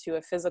compare it to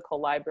a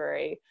physical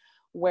library,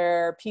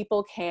 where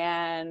people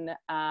can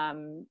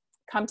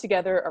come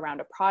together around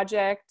a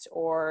project,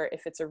 or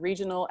if it's a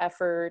regional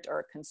effort or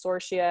a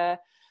consortia,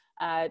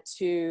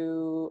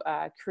 to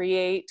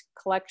create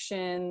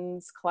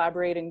collections,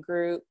 collaborate in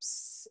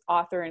groups,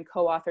 author and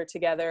co-author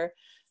together.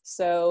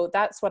 So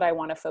that's what I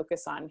want to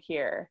focus on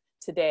here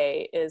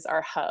today, is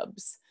our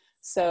hubs.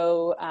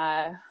 So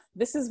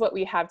this is what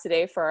we have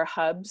today for our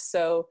hubs.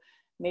 So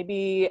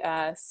maybe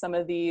some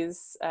of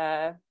these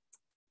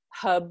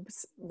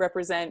hubs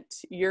represent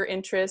your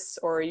interests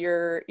or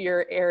your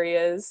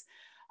areas,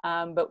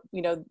 but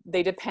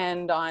they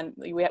depend on,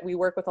 we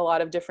work with a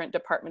lot of different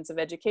departments of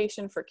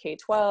education for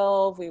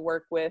K-12. We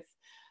work with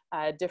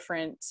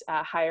different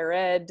higher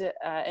ed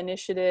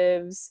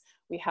initiatives.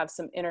 We have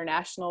some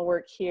international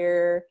work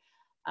here.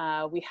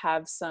 We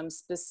have some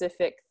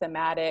specific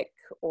thematic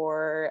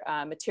or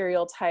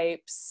material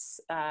types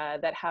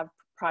that have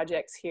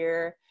projects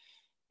here.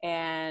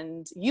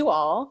 And you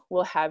all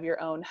will have your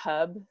own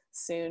hub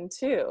soon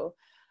too.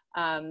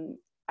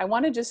 I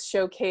want to just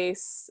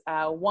showcase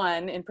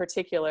one in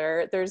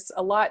particular. There's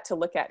a lot to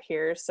look at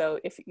here. So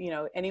if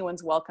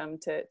anyone's welcome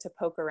to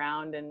poke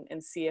around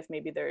and see if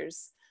maybe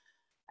there's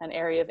an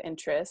area of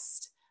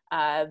interest.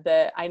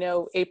 I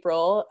know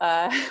April,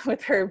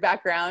 with her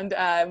background,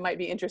 might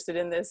be interested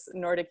in this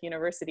Nordic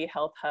University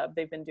Health Hub.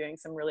 They've been doing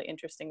some really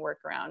interesting work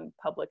around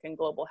public and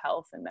global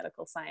health and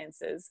medical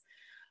sciences.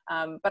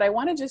 But I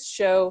want to just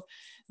show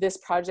this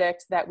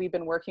project that we've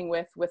been working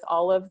with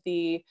all of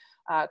the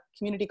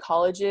community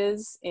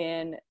colleges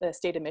in the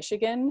state of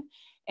Michigan.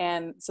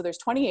 And so there's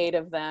 28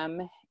 of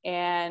them,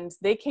 and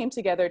they came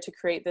together to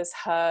create this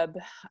hub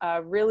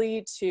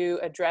really to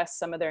address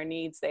some of their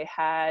needs they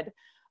had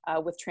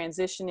with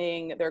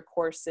transitioning their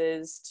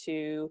courses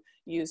to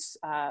use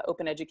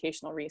open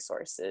educational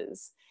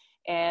resources.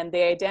 And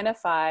they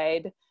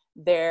identified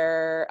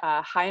their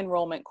high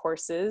enrollment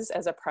courses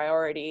as a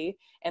priority.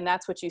 And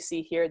that's what you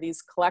see here.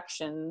 These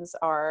collections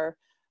are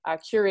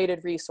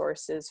curated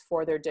resources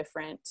for their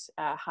different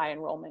high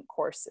enrollment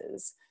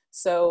courses.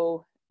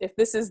 So if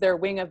this is their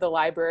wing of the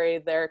library,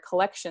 their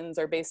collections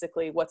are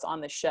basically what's on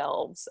the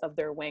shelves of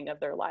their wing of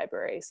their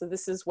library. So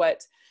this is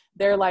what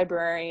their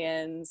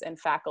librarians and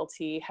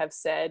faculty have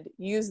said,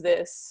 use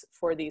this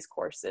for these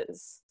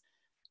courses.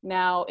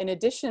 Now, in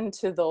addition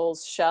to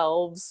those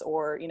shelves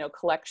or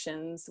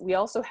collections, we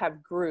also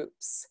have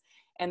groups.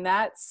 And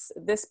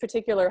this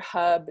particular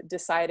hub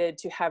decided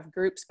to have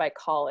groups by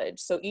college.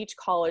 So each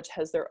college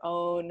has their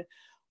own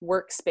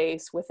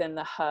workspace within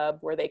the hub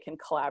where they can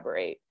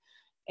collaborate.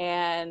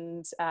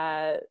 And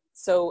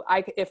so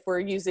if we're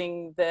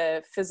using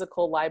the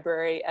physical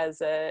library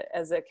as a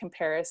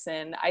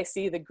comparison, I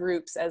see the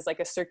groups as like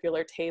a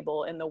circular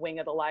table in the wing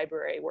of the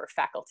library where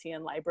faculty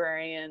and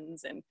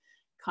librarians and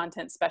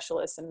content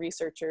specialists and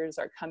researchers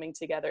are coming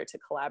together to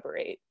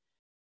collaborate.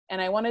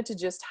 And I wanted to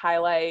just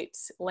highlight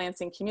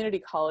Lansing Community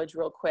College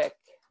real quick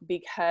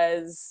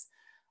because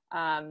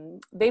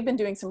they've been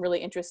doing some really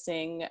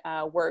interesting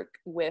work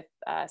with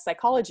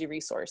psychology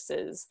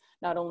resources,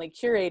 not only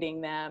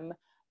curating them,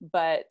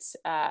 but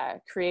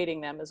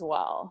creating them as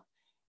well.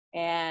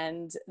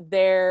 And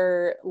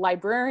their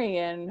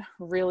librarian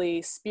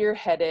really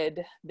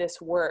spearheaded this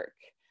work.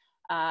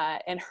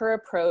 And her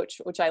approach,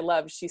 which I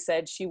loved, she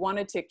said she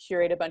wanted to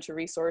curate a bunch of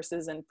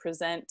resources and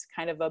present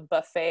kind of a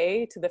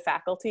buffet to the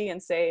faculty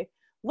and say,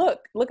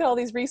 look at all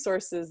these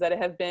resources that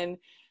have been,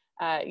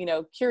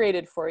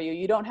 curated for you.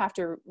 You don't have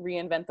to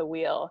reinvent the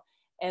wheel.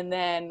 And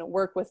then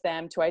work with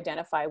them to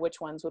identify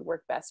which ones would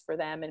work best for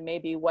them and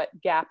maybe what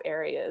gap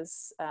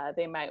areas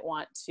they might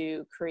want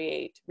to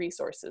create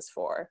resources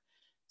for.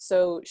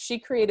 So she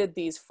created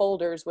these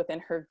folders within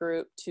her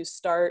group to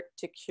start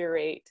to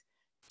curate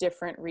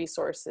different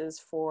resources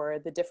for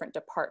the different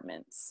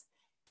departments.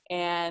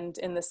 And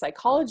in the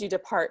psychology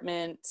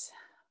department,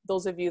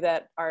 those of you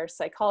that are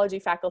psychology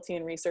faculty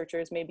and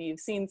researchers, maybe you've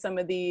seen some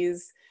of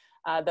these.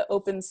 The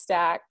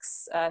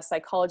OpenStax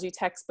psychology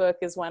textbook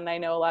is one I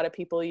know a lot of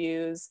people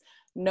use.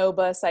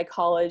 NOBA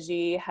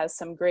Psychology has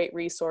some great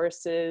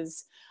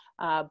resources,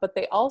 but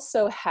they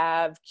also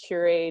have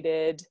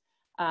curated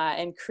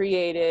and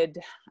created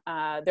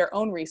their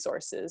own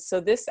resources.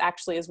 So this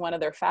actually is one of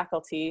their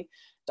faculty,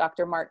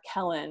 Dr. Mark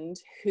Kelland,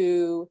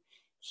 who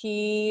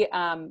he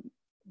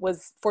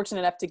was fortunate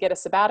enough to get a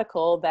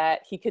sabbatical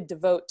that he could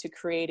devote to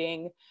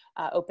creating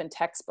open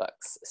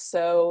textbooks.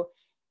 So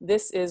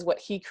this is what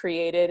he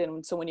created.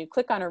 And so when you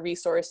click on a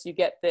resource, you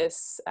get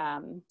this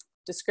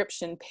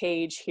description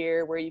page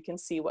here where you can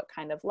see what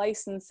kind of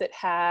license it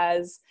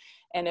has.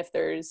 And if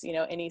there's,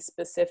 any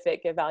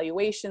specific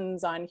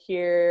evaluations on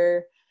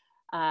here.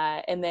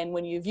 And then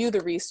when you view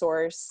the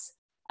resource,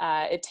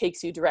 it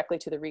takes you directly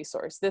to the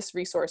resource. This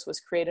resource was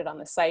created on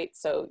the site,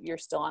 so you're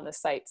still on the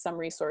site. Some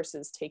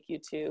resources take you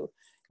to,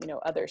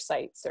 other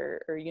sites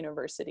or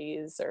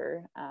universities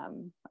or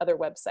other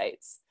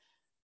websites.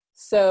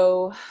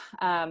 So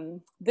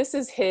this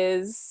is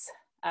his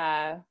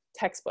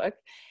textbook.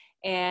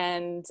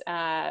 And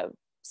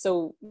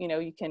so,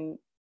 you can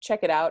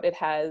check it out. It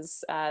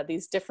has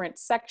these different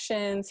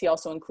sections. He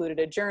also included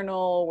a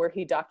journal where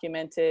he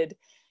documented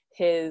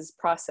his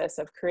process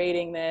of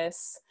creating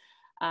this.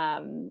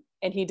 And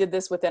he did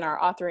this within our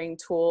authoring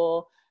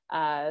tool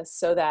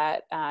so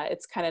that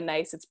it's kind of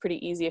nice. It's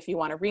pretty easy. If you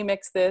want to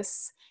remix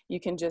this, you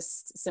can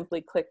just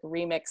simply click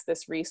remix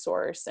this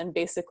resource. And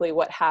basically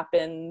what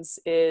happens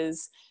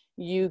is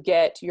you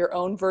get your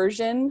own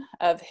version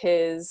of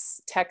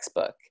his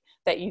textbook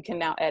that you can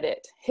now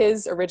edit.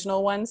 His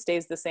original one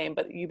stays the same,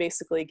 but you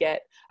basically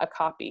get a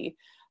copy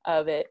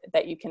of it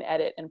that you can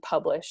edit and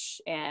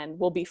publish and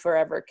will be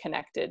forever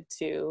connected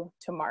to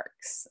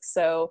Mark's.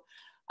 So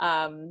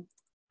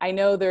I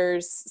know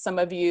there's some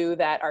of you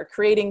that are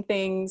creating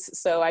things,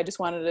 so I just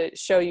wanted to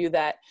show you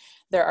that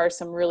there are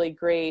some really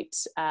great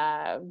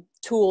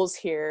tools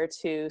here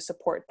to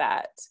support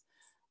that.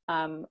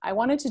 I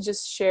wanted to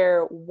just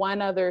share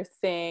one other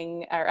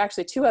thing, or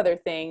actually two other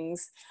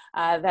things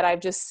that I've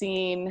just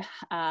seen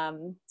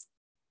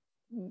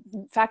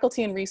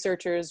faculty and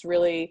researchers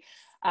really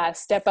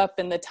step up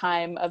in the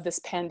time of this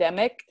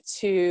pandemic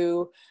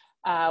to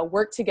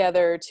work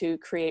together to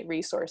create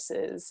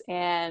resources.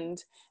 And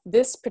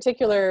this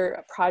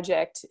particular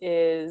project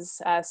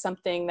is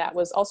something that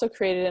was also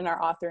created in our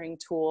authoring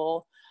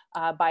tool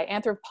by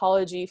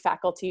anthropology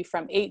faculty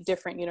from 8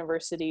 different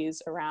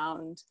universities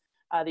around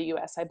the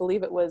US. I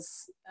believe it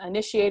was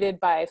initiated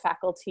by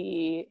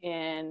faculty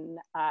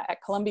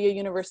at Columbia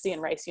University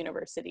and Rice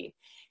University.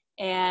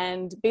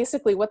 And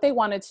basically what they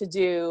wanted to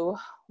do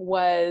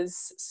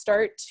was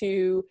start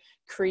to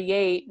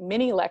create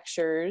mini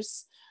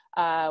lectures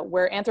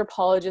where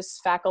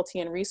anthropologists, faculty,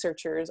 and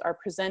researchers are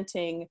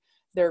presenting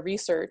their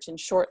research in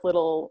short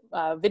little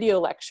video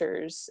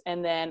lectures,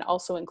 and then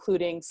also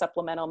including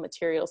supplemental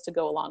materials to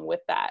go along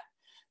with that.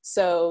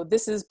 So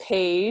this is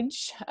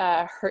Paige.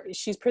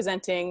 She's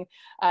presenting.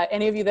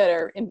 Any of you that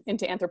are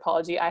into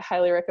anthropology, I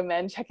highly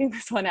recommend checking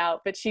this one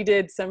out. But she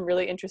did some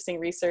really interesting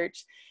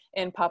research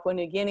in Papua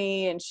New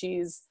Guinea, and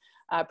she's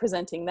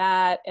presenting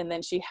that. And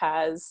then she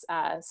has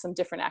some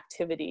different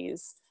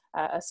activities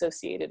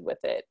associated with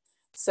it.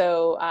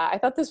 So I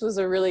thought this was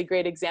a really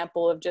great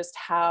example of just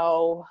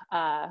how,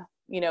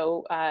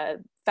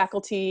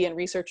 faculty and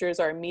researchers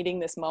are meeting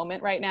this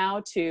moment right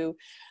now to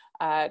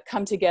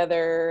come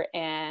together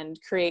and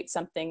create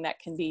something that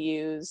can be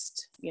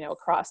used,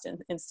 across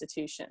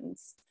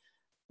institutions.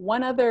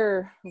 One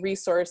other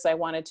resource I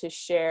wanted to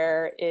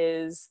share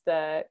is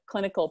the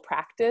clinical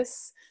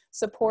practice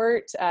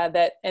support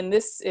and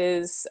this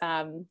is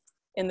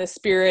in the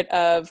spirit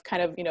of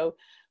kind of,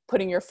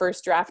 putting your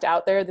first draft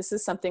out there. This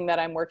is something that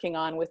I'm working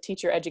on with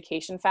teacher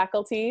education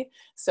faculty.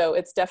 So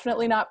it's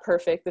definitely not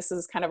perfect. This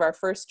is kind of our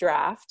first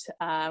draft.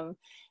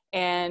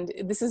 And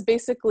this is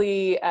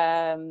basically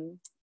to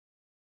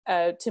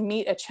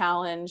meet a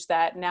challenge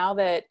that now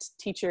that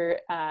teacher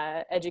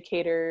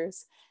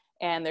educators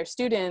and their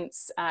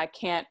students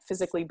can't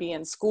physically be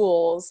in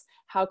schools,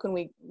 how can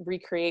we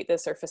recreate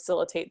this or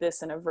facilitate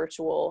this in a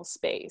virtual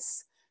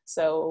space?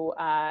 So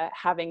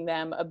having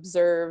them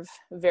observe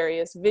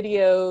various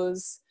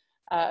videos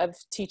of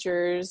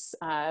teachers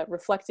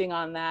reflecting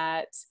on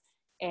that,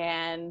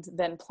 and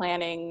then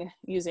planning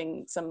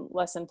using some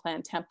lesson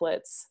plan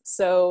templates.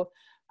 So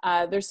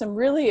there's some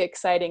really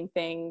exciting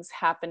things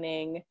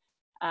happening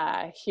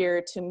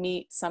here to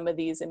meet some of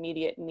these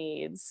immediate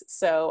needs.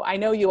 So I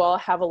know you all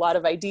have a lot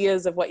of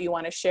ideas of what you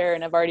want to share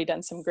and have already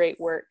done some great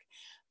work,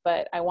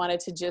 but I wanted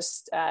to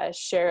just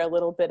share a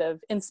little bit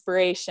of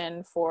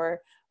inspiration for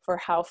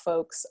how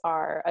folks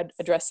are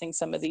addressing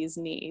some of these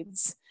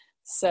needs.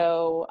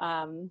 So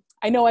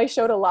I know I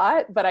showed a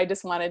lot, but I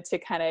just wanted to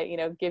kind of, you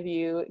know, give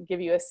you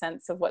a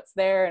sense of what's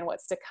there and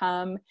what's to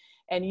come.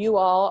 And you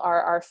all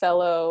are our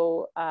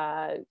fellow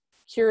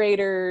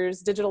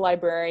curators, digital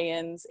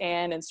librarians,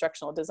 and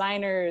instructional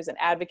designers and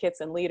advocates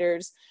and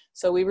leaders.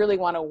 So we really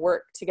want to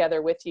work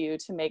together with you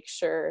to make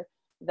sure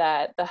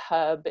that the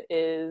hub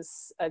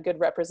is a good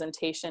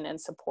representation and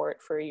support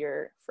for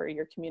your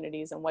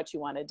communities and what you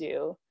want to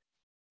do.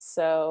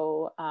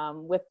 So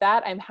with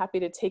that, I'm happy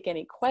to take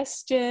any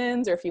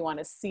questions, or if you want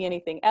to see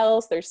anything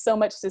else. There's so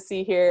much to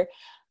see here,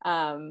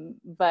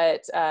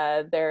 but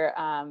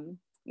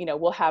you know,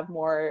 we'll have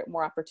more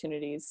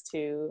opportunities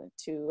to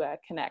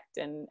connect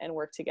and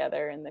work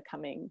together in the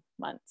coming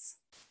months.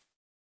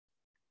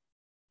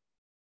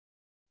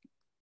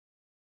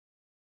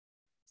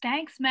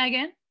 Thanks,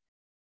 Megan.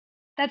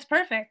 That's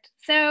perfect.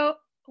 So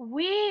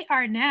we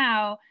are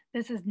now,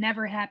 this has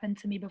never happened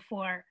to me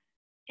before,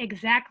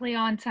 exactly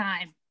on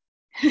time.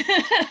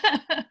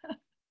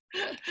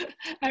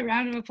 A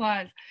round of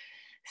applause.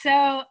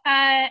 So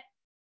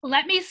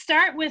let me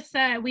start with,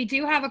 we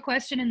do have a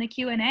question in the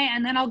Q&A,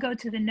 and then I'll go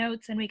to the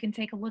notes and we can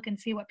take a look and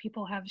see what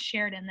people have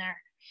shared in there.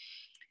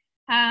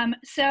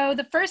 So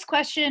the first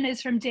question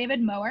is from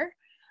David Mower.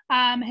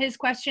 His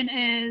question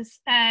is,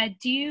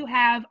 do you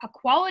have a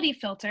quality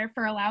filter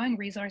for allowing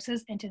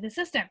resources into the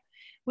system?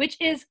 Which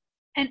is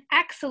an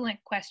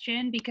excellent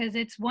question, because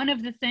it's one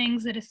of the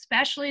things that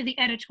especially the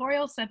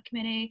editorial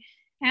subcommittee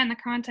and the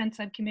content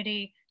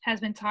subcommittee has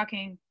been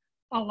talking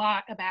a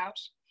lot about.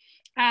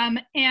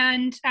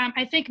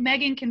 I think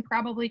Megan can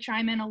probably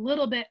chime in a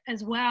little bit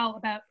as well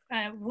about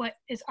what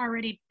is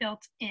already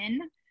built in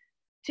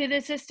to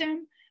the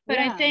system. But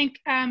yeah. I think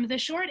the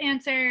short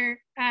answer,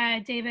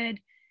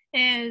 David,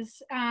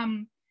 is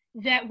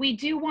that we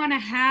do want to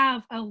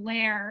have a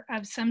layer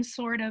of some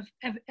sort of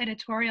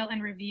editorial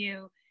and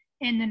review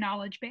in the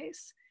knowledge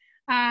base.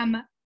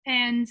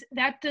 And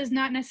that does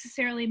not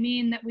necessarily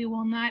mean that we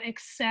will not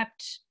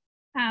accept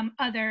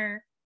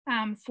other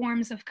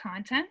forms of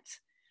content,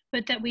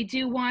 but that we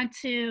do want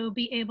to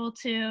be able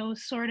to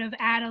sort of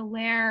add a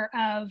layer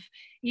of,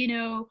 you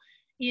know,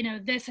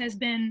 this has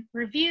been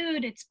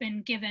reviewed, it's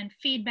been given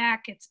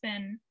feedback, it's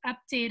been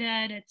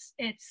updated,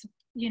 it's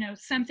you know,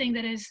 something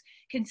that is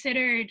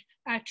considered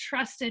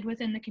trusted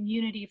within the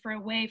community, for a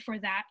way for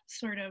that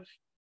sort of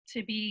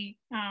to be,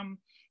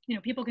 you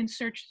know, people can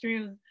search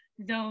through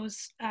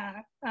those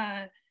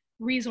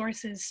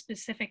resources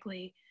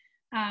specifically.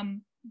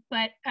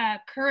 But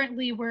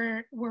currently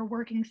we're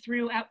working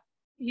through,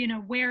 you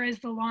know, where is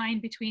the line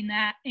between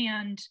that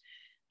and,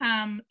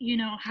 you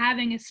know,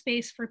 having a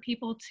space for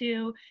people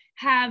to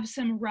have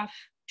some rough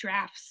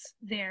drafts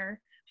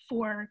there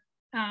for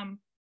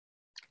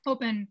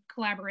open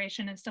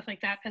collaboration and stuff like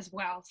that as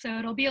well. So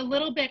it'll be a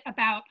little bit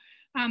about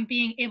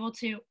being able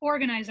to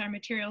organize our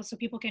materials so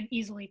people can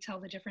easily tell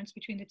the difference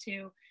between the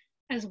two,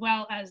 as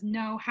well as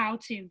know how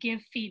to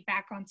give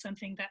feedback on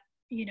something that,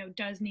 you know,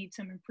 does need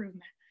some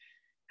improvement.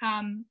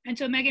 And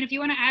so Megan, if you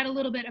want to add a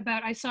little bit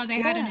about, I saw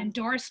they had an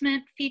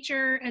endorsement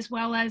feature as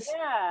well as,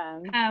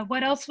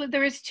 what else?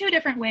 There was two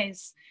different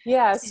ways.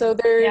 Yeah, so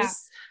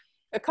there's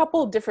a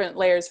couple different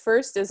layers.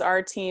 First is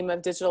our team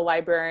of digital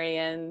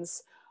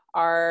librarians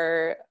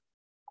are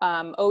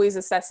always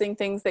assessing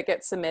things that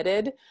get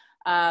submitted.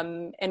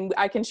 And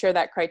I can share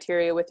that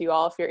criteria with you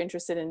all if you're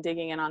interested in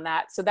digging in on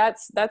that. So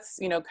that's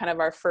you know, kind of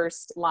our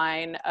first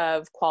line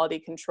of quality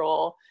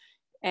control.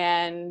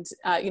 And,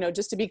 you know,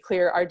 just to be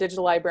clear, our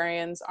digital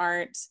librarians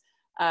aren't,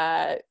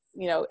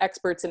 you know,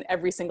 experts in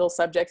every single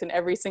subject and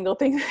every single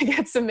thing that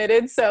gets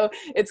submitted. So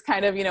it's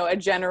kind of, you know, a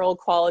general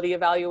quality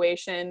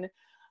evaluation.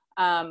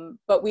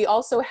 But we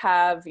also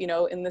have, you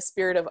know, in the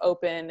spirit of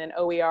open and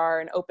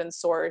OER and open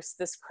source,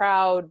 this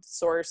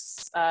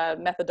crowdsource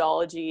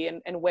methodology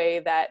and way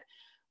that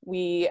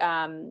we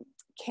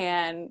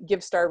can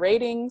give star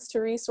ratings to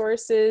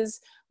resources.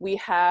 We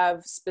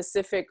have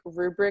specific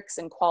rubrics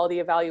and quality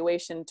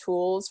evaluation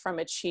tools from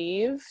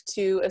Achieve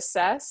to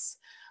assess.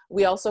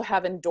 We also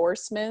have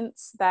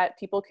endorsements that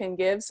people can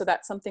give. So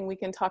that's something we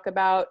can talk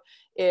about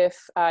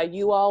if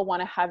you all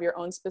want to have your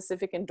own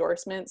specific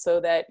endorsement, so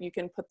that you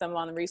can put them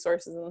on the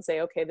resources and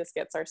say, okay, this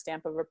gets our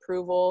stamp of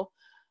approval.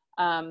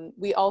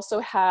 We also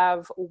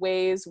have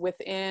ways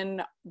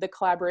within the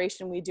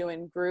collaboration we do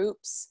in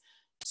groups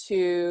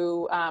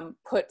to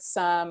put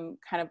some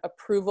kind of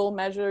approval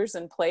measures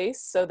in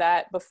place, so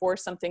that before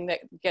something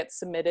that gets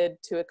submitted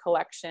to a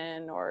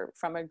collection or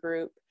from a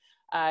group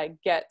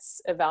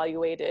gets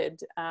evaluated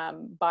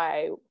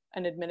by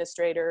an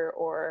administrator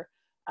or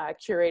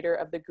curator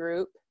of the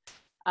group.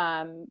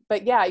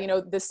 But yeah, you know,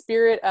 the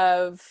spirit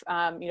of,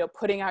 you know,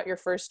 putting out your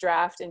first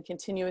draft and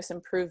continuous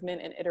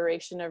improvement and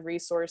iteration of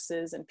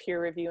resources and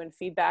peer review and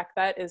feedback,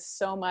 that is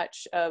so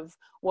much of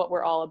what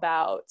we're all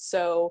about.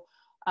 So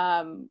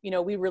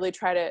we really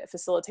try to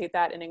facilitate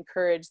that and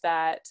encourage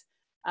that,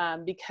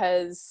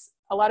 because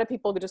a lot of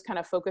people just kind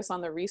of focus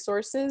on the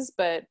resources,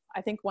 but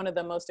I think one of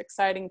the most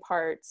exciting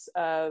parts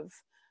of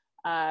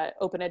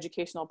open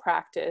educational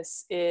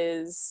practice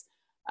is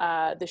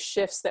the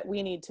shifts that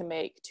we need to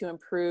make to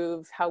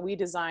improve how we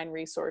design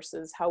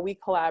resources, how we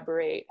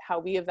collaborate, how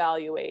we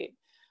evaluate,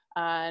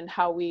 and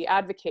how we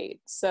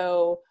advocate.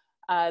 So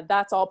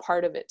that's all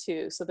part of it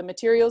too. So the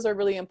materials are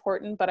really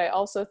important, but I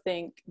also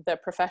think the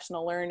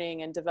professional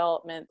learning and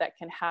development that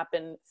can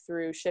happen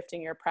through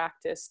shifting your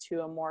practice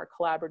to a more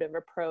collaborative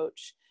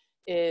approach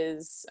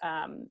is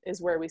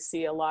where we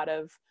see a lot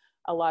of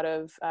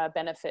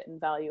benefit and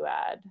value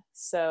add.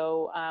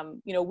 So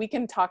we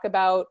can talk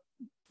about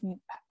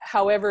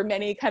however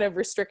many kind of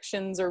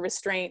restrictions or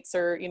restraints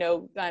or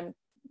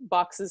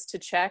boxes to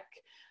check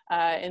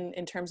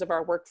in terms of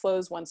our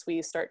workflows once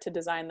we start to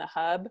design the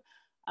hub.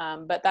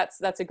 But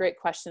that's a great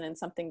question and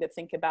something to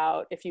think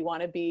about if you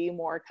want to be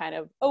more kind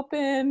of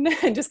open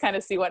and just kind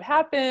of see what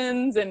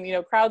happens and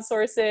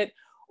crowdsource it,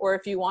 or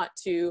if you want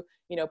to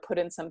put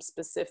in some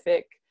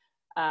specific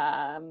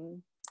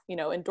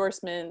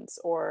endorsements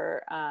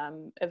or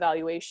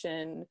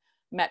evaluation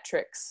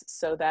metrics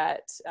so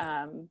that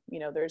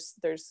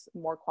there's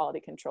more quality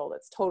control.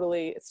 It's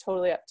totally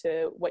up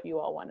to what you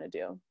all want to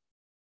do.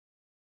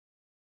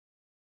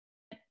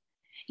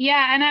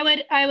 Yeah, and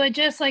I would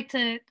just like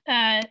to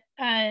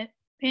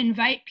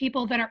invite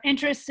people that are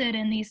interested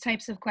in these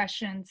types of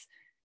questions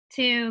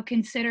to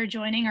consider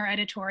joining our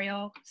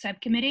editorial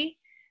subcommittee,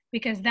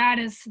 because that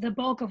is the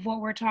bulk of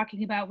what we're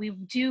talking about. We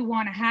do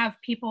want to have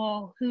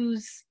people who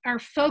are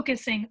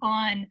focusing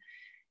on,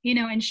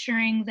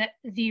 ensuring that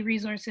the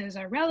resources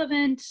are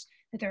relevant,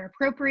 that they're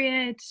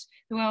appropriate.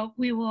 Well,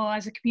 we will,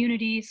 as a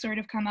community, sort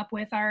of come up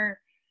with our,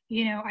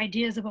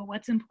 ideas about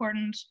what's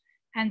important.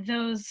 And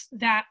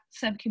that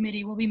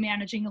subcommittee will be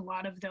managing a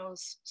lot of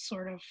those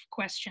sort of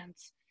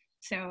questions.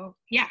 So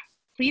yeah,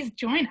 please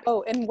join us.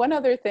 Oh, and one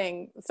other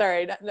thing,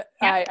 sorry,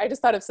 yeah. I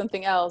just thought of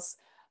something else.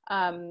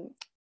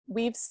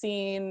 We've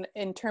seen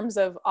in terms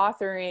of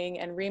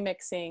authoring and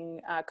remixing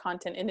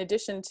content, in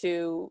addition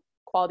to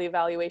quality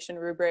evaluation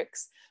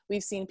rubrics,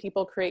 we've seen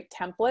people create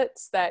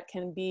templates that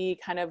can be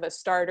kind of a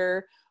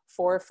starter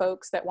for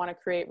folks that want to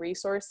create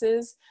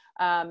resources.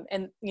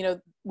 And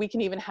we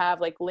can even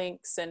have like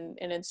links and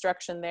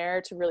instruction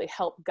there to really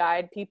help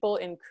guide people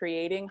in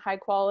creating high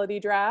quality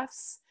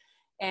drafts.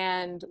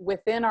 And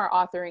within our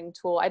authoring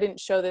tool, I didn't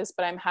show this,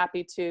 but I'm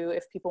happy to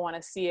if people want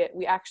to see it.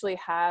 We actually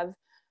have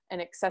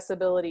an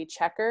accessibility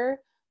checker.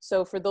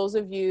 So for those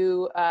of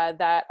you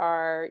that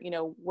are,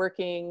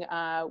 working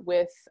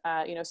with,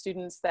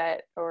 students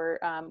that or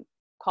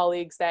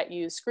colleagues that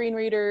use screen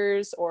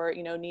readers or,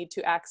 need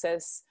to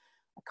access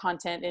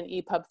content in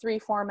EPUB 3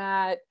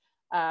 format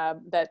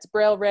that's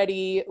Braille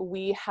ready,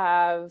 we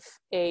have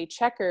a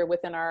checker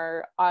within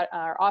our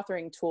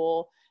authoring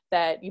tool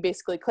that you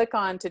basically click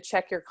on to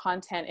check your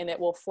content, and it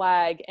will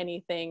flag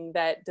anything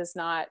that does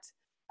not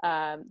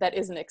that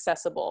isn't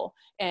accessible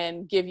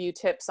and give you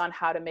tips on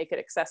how to make it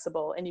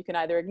accessible. And you can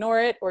either ignore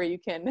it or you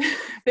can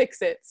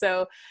fix it.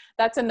 So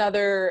that's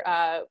another,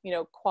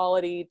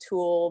 quality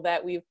tool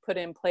that we've put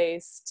in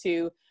place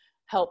to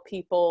help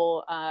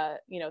people,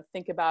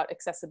 think about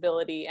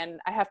accessibility. And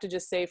I have to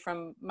just say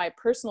from my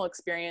personal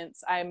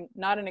experience, I'm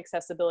not an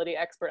accessibility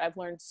expert. I've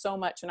learned so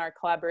much in our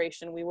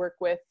collaboration. We work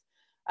with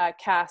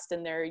CAST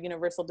and their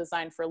Universal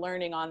Design for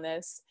Learning on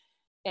this.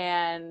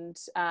 And,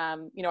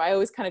 I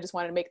always kind of just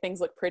wanted to make things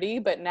look pretty,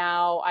 but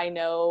now I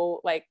know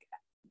like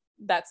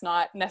that's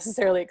not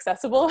necessarily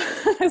accessible.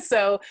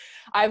 So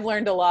I've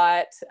learned a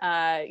lot,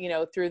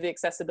 through the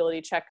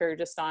accessibility checker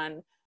just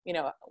on,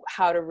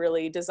 how to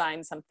really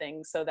design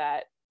something so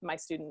that my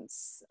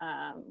students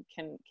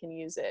can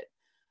use it.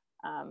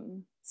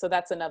 So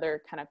that's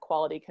another kind of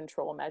quality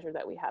control measure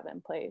that we have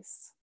in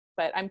place.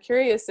 But I'm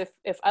curious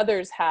if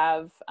others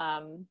have,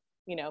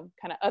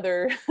 kind of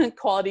other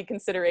quality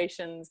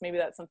considerations. Maybe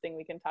that's something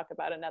we can talk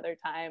about another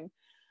time,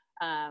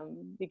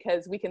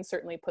 because we can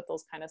certainly put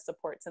those kind of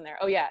supports in there.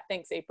 Oh yeah,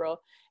 thanks, April.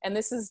 And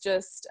this is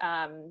just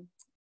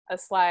a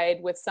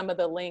slide with some of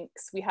the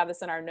links. We have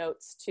this in our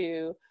notes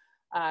to,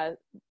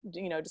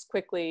 just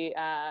quickly,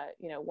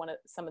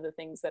 some of the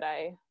things that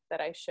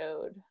I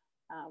showed.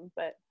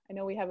 But I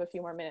know we have a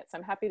few more minutes.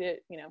 I'm happy to,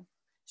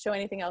 show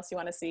anything else you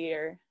want to see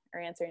or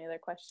answer any other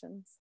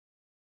questions.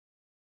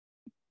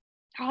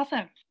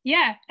 Awesome.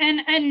 Yeah.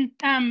 And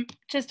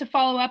just to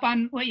follow up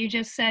on what you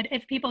just said,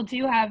 if people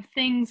do have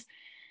things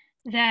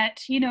that,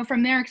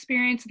 from their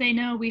experience, they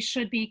know we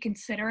should be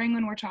considering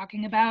when we're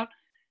talking about,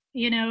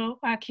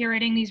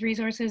 curating these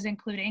resources,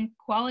 including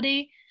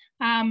quality.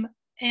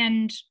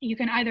 And you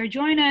can either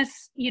join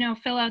us,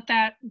 fill out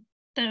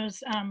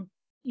those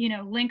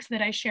links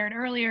that I shared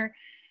earlier,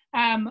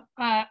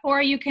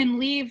 or you can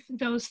leave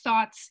those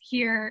thoughts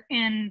here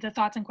in the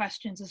thoughts and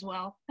questions as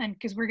well. And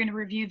because we're going to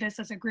review this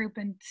as a group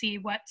and see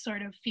what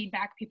sort of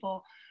feedback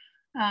people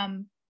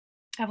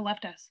have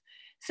left us.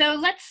 So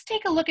let's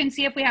take a look and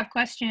see if we have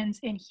questions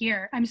in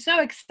here. I'm so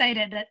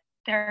excited that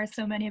there are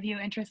so many of you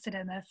interested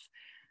in this.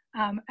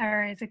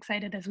 are as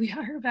excited as we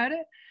are about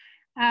it.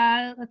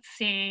 Let's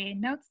see,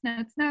 notes.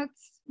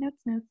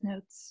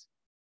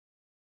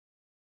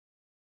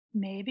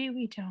 Maybe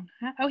we don't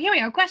have, oh, here we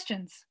go,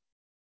 questions.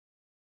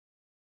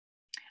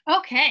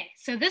 Okay,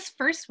 so this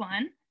first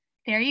one,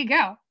 there you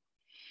go.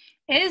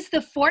 Is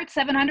the Fort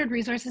 700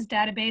 resources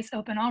database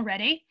open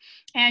already?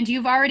 And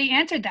you've already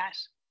answered that,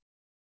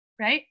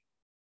 right?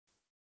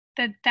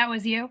 That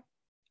was you?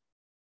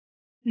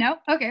 No?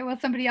 Okay, well,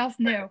 somebody else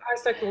knew. I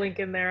stuck the link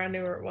in there. I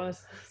knew where it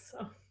was.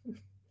 So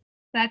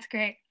that's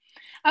great.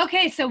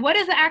 Okay, so what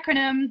is the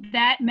acronym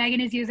that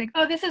Megan is using?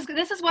 Oh, this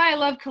is why I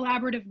love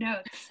collaborative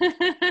notes.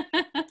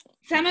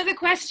 Some of the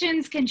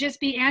questions can just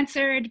be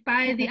answered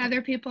by the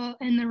other people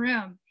in the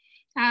room.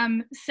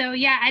 So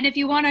yeah, and if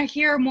you want to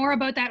hear more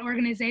about that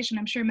organization,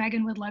 I'm sure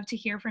Megan would love to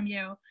hear from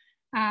you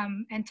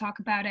and talk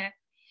about it.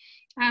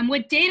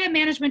 Would data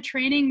management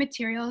training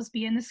materials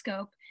be in the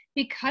scope?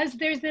 Because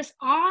there's this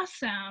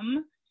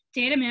awesome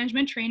data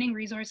management training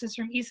resources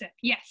from ESIP.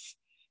 Yes.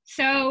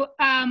 So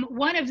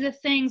one of the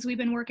things we've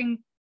been working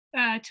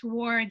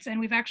towards, and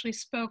we've actually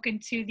spoken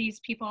to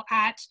these people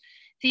at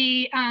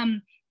the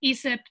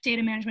ESIP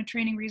Data Management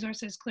Training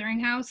Resources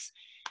Clearinghouse,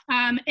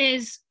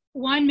 is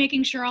one,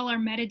 making sure all our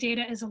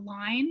metadata is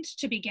aligned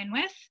to begin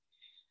with,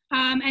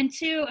 and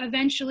two,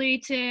 eventually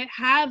to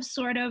have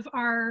sort of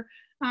our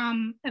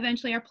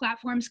eventually our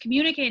platforms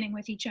communicating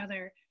with each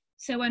other.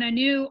 So when a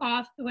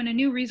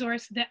new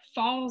resource that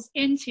falls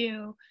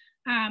into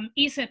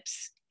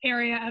ESIP's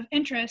area of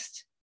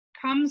interest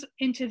comes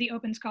into the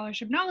Open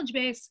Scholarship knowledge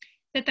base,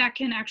 that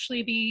can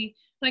actually be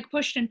like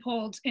pushed and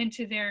pulled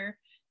into their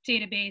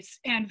database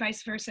and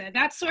vice versa.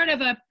 That's sort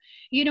of a,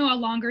 a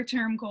longer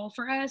term goal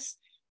for us.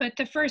 But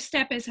the first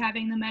step is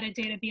having the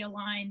metadata be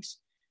aligned.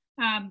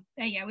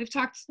 Yeah, we've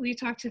talked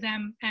to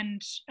them,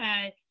 and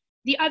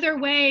the other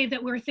way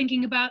that we're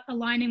thinking about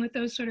aligning with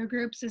those sort of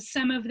groups is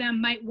some of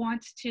them might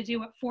want to do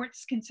what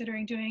Fort's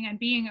considering doing and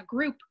being a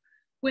group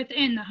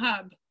within the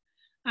hub.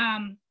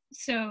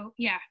 So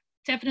yeah,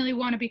 definitely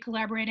want to be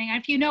collaborating.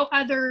 And if you know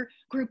other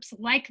groups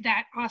like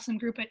that awesome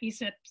group at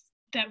ESIP,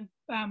 that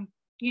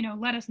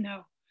let us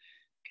know,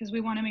 because we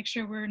want to make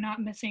sure we're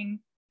not missing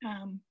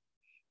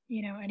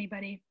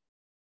anybody.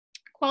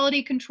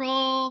 Quality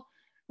control,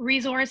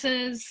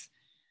 resources,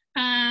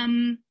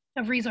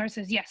 of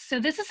resources, yes. So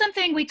this is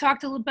something we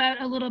talked about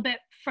a little bit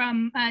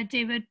from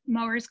David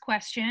Mower's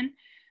question.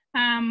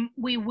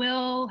 We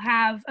will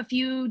have a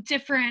few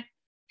different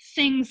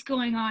things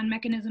going on,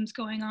 mechanisms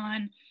going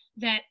on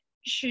that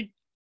should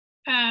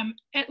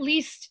at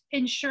least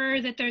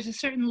ensure that there's a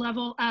certain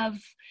level of,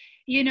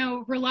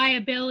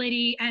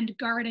 reliability and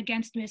guard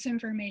against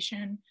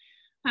misinformation.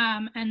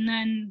 And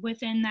then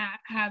within that,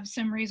 have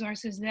some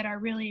resources that are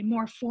really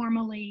more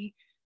formally,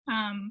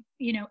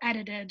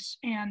 edited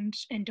and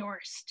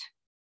endorsed.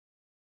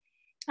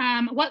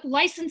 What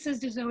licenses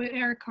does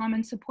OER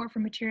Commons support for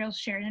materials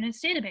shared in its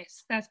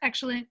database? That's an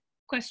excellent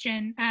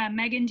question.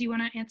 Megan, do you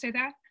want to answer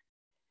that?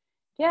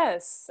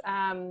 Yes,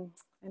 and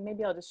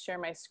maybe I'll just share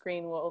my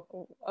screen.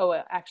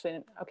 Actually,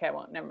 okay, I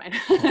won't, never mind.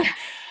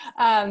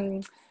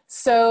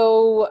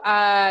 So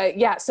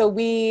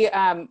we,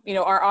 our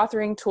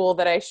authoring tool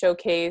that I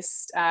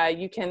showcased,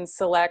 you can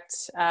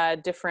select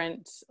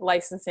different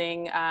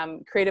licensing.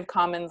 Creative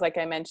Commons, like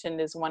I mentioned,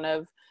 is one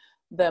of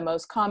the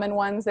most common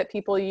ones that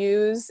people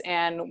use.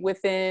 And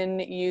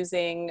within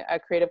using a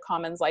Creative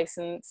Commons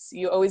license,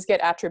 you always get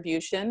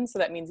attribution. So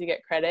that means you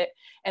get credit.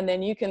 And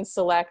then you can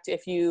select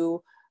if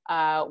you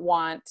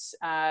want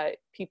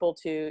people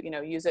to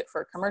use it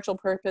for commercial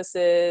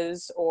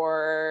purposes,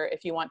 or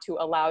if you want to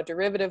allow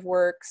derivative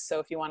works, so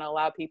if you want to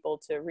allow people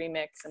to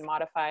remix and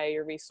modify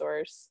your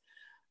resource.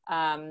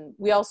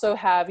 We also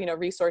have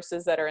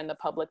resources that are in the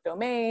public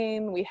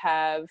domain. We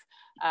have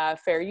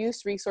fair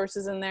use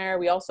resources in there.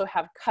 We also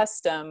have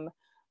custom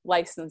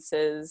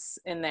licenses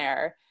in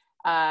there,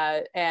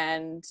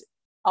 and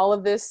all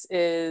of this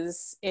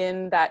is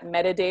in that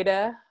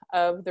metadata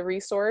of the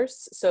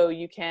resource, so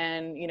you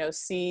can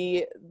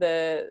see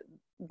the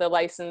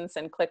license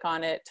and click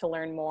on it to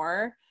learn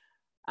more.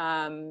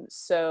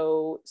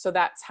 So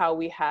that's how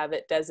we have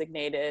it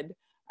designated.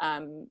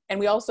 And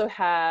we also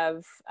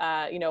have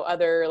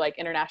other like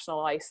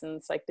international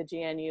license, like the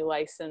GNU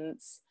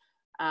license.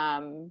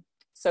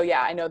 So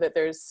yeah, I know that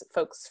there's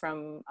folks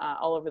from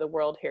all over the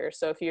world here.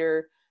 So if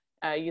you're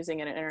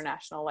using an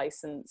international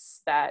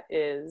license, that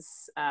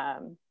is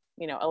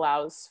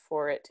allows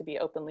for it to be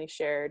openly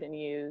shared and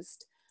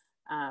used,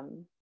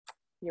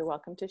 you're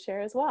welcome to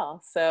share as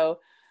well. So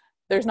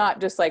there's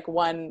not just like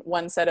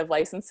one set of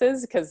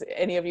licenses, because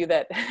any of you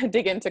that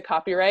dig into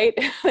copyright,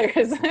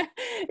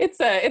 it's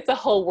a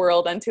whole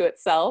world unto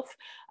itself.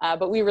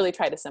 But we really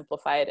try to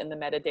simplify it in the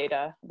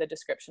metadata, the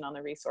description on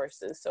the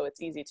resources, so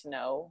it's easy to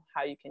know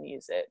how you can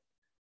use it.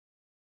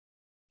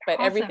 But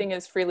awesome. Everything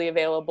is freely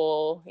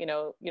available. You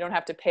don't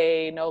have to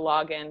pay, no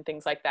login,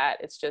 things like that.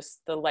 It's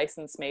just the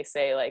license may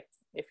say like,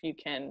 if you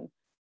can,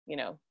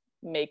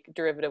 make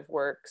derivative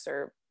works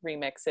or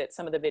remix it.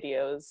 Some of the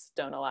videos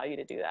don't allow you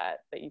to do that,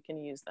 but you can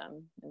use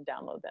them and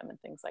download them and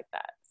things like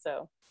that.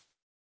 So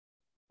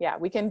yeah,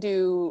 we can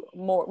do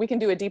more. We can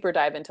do a deeper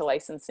dive into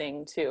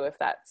licensing too, if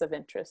that's of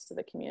interest to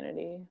the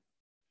community.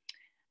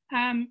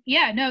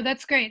 Yeah, no,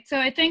 that's great. So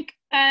I think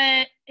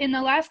in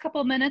the last couple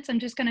of minutes, I'm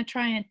just going to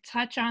try and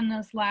touch on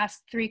those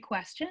last 3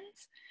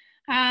 questions.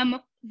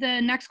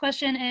 The next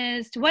question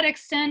is, to what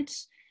extent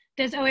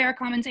does OER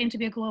Commons aim to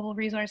be a global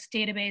resource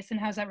database, and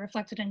how is that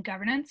reflected in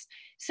governance?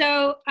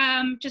 So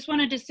just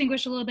want to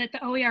distinguish a little bit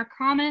the OER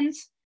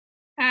Commons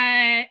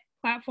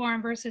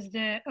platform versus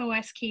the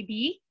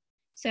OSKB.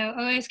 So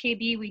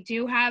OSKB, we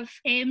do have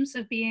aims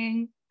of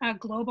being a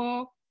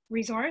global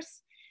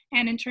resource.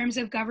 And in terms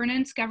of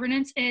governance,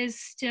 governance is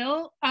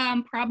still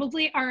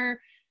probably our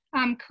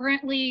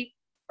currently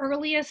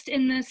earliest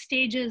in the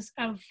stages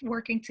of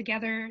working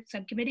together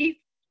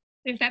subcommittee,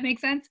 if that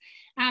makes sense.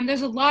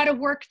 There's a lot of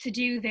work to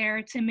do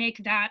there to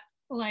make that,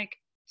 like,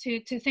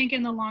 to think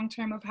in the long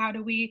term of how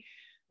do we,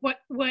 what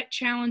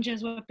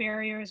challenges, what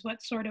barriers,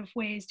 what sort of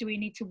ways do we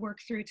need to work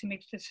through to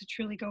make this a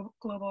truly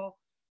global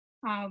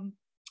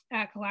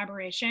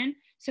collaboration.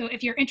 So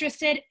if you're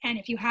interested and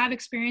if you have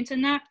experience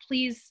in that,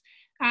 please,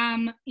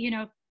 you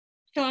know,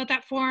 fill out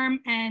that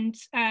form and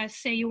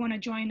say you want to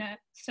join a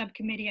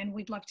subcommittee, and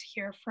we'd love to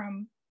hear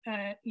from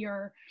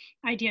your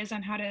ideas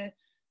on how to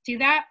do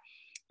that.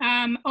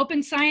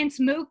 Open Science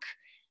MOOC,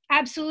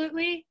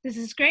 absolutely, this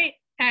is great.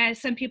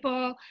 Some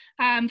people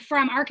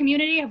from our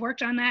community have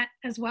worked on that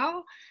as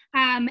well.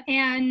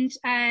 And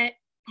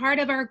part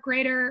of our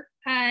greater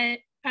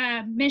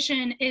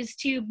mission is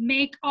to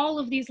make all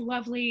of these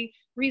lovely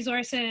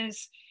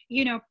resources,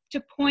 you know,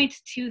 to point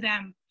to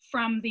them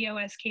from the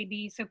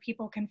OSKB so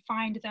people can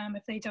find them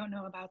if they don't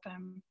know about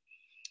them.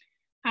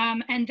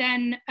 And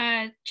then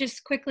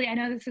just quickly, I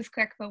know this is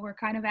quick, but we're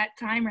kind of at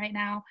time right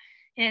now,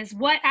 is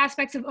what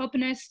aspects of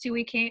openness do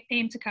we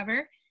aim to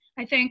cover?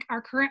 I think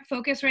our current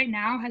focus right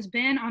now has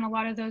been on a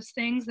lot of those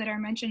things that are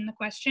mentioned in the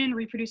question: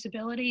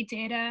 reproducibility,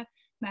 data,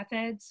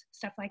 methods,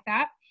 stuff like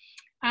that.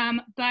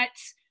 But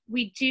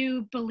we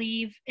do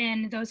believe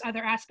in those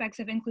other aspects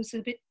of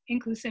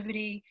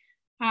inclusivity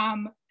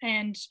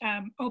and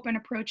open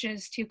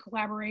approaches to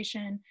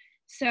collaboration.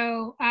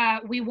 So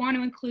we want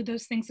to include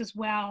those things as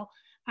well,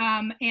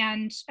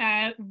 and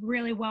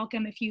really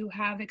welcome if you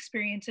have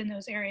experience in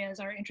those areas,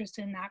 are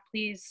interested in that,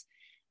 please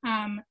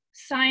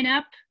sign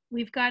up.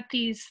 We've got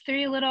these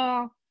 3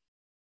 little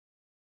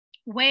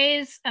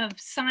ways of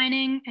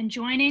signing and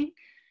joining.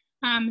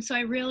 So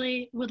I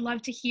really would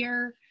love to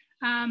hear,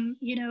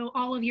 you know,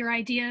 all of your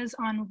ideas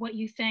on what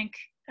you think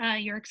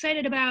you're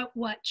excited about,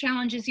 what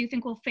challenges you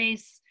think we'll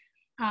face,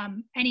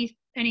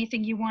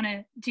 anything you want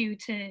to do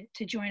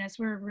to join us.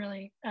 We're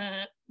really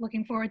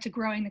looking forward to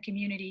growing the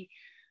community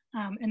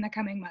in the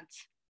coming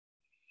months.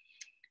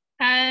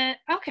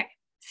 Okay,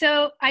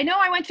 so I know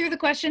I went through the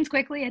questions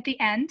quickly at the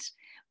end,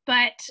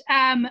 but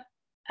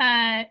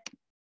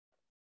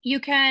you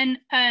can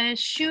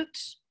shoot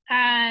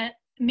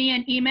me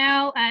an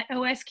email at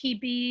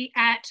oskb@cos.io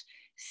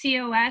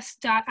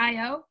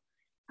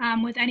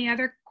with any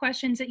other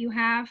questions that you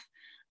have.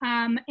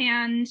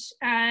 And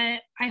I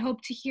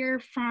hope to hear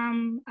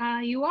from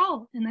you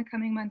all in the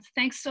coming months.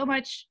 Thanks so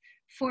much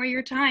for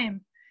your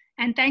time.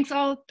 And thanks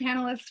all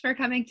panelists for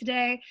coming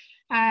today.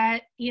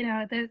 You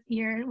know,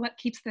 you're what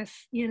keeps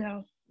this, you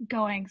know,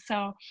 going.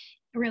 So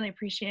I really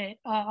appreciate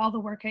all the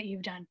work that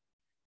you've done.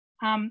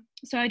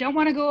 So I don't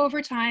want to go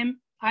over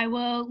time. I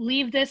will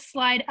leave this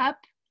slide up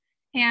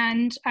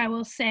and I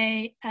will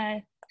say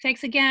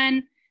thanks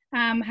again.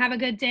 Have a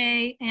good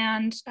day,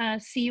 and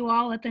see you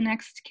all at the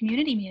next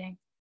community meeting.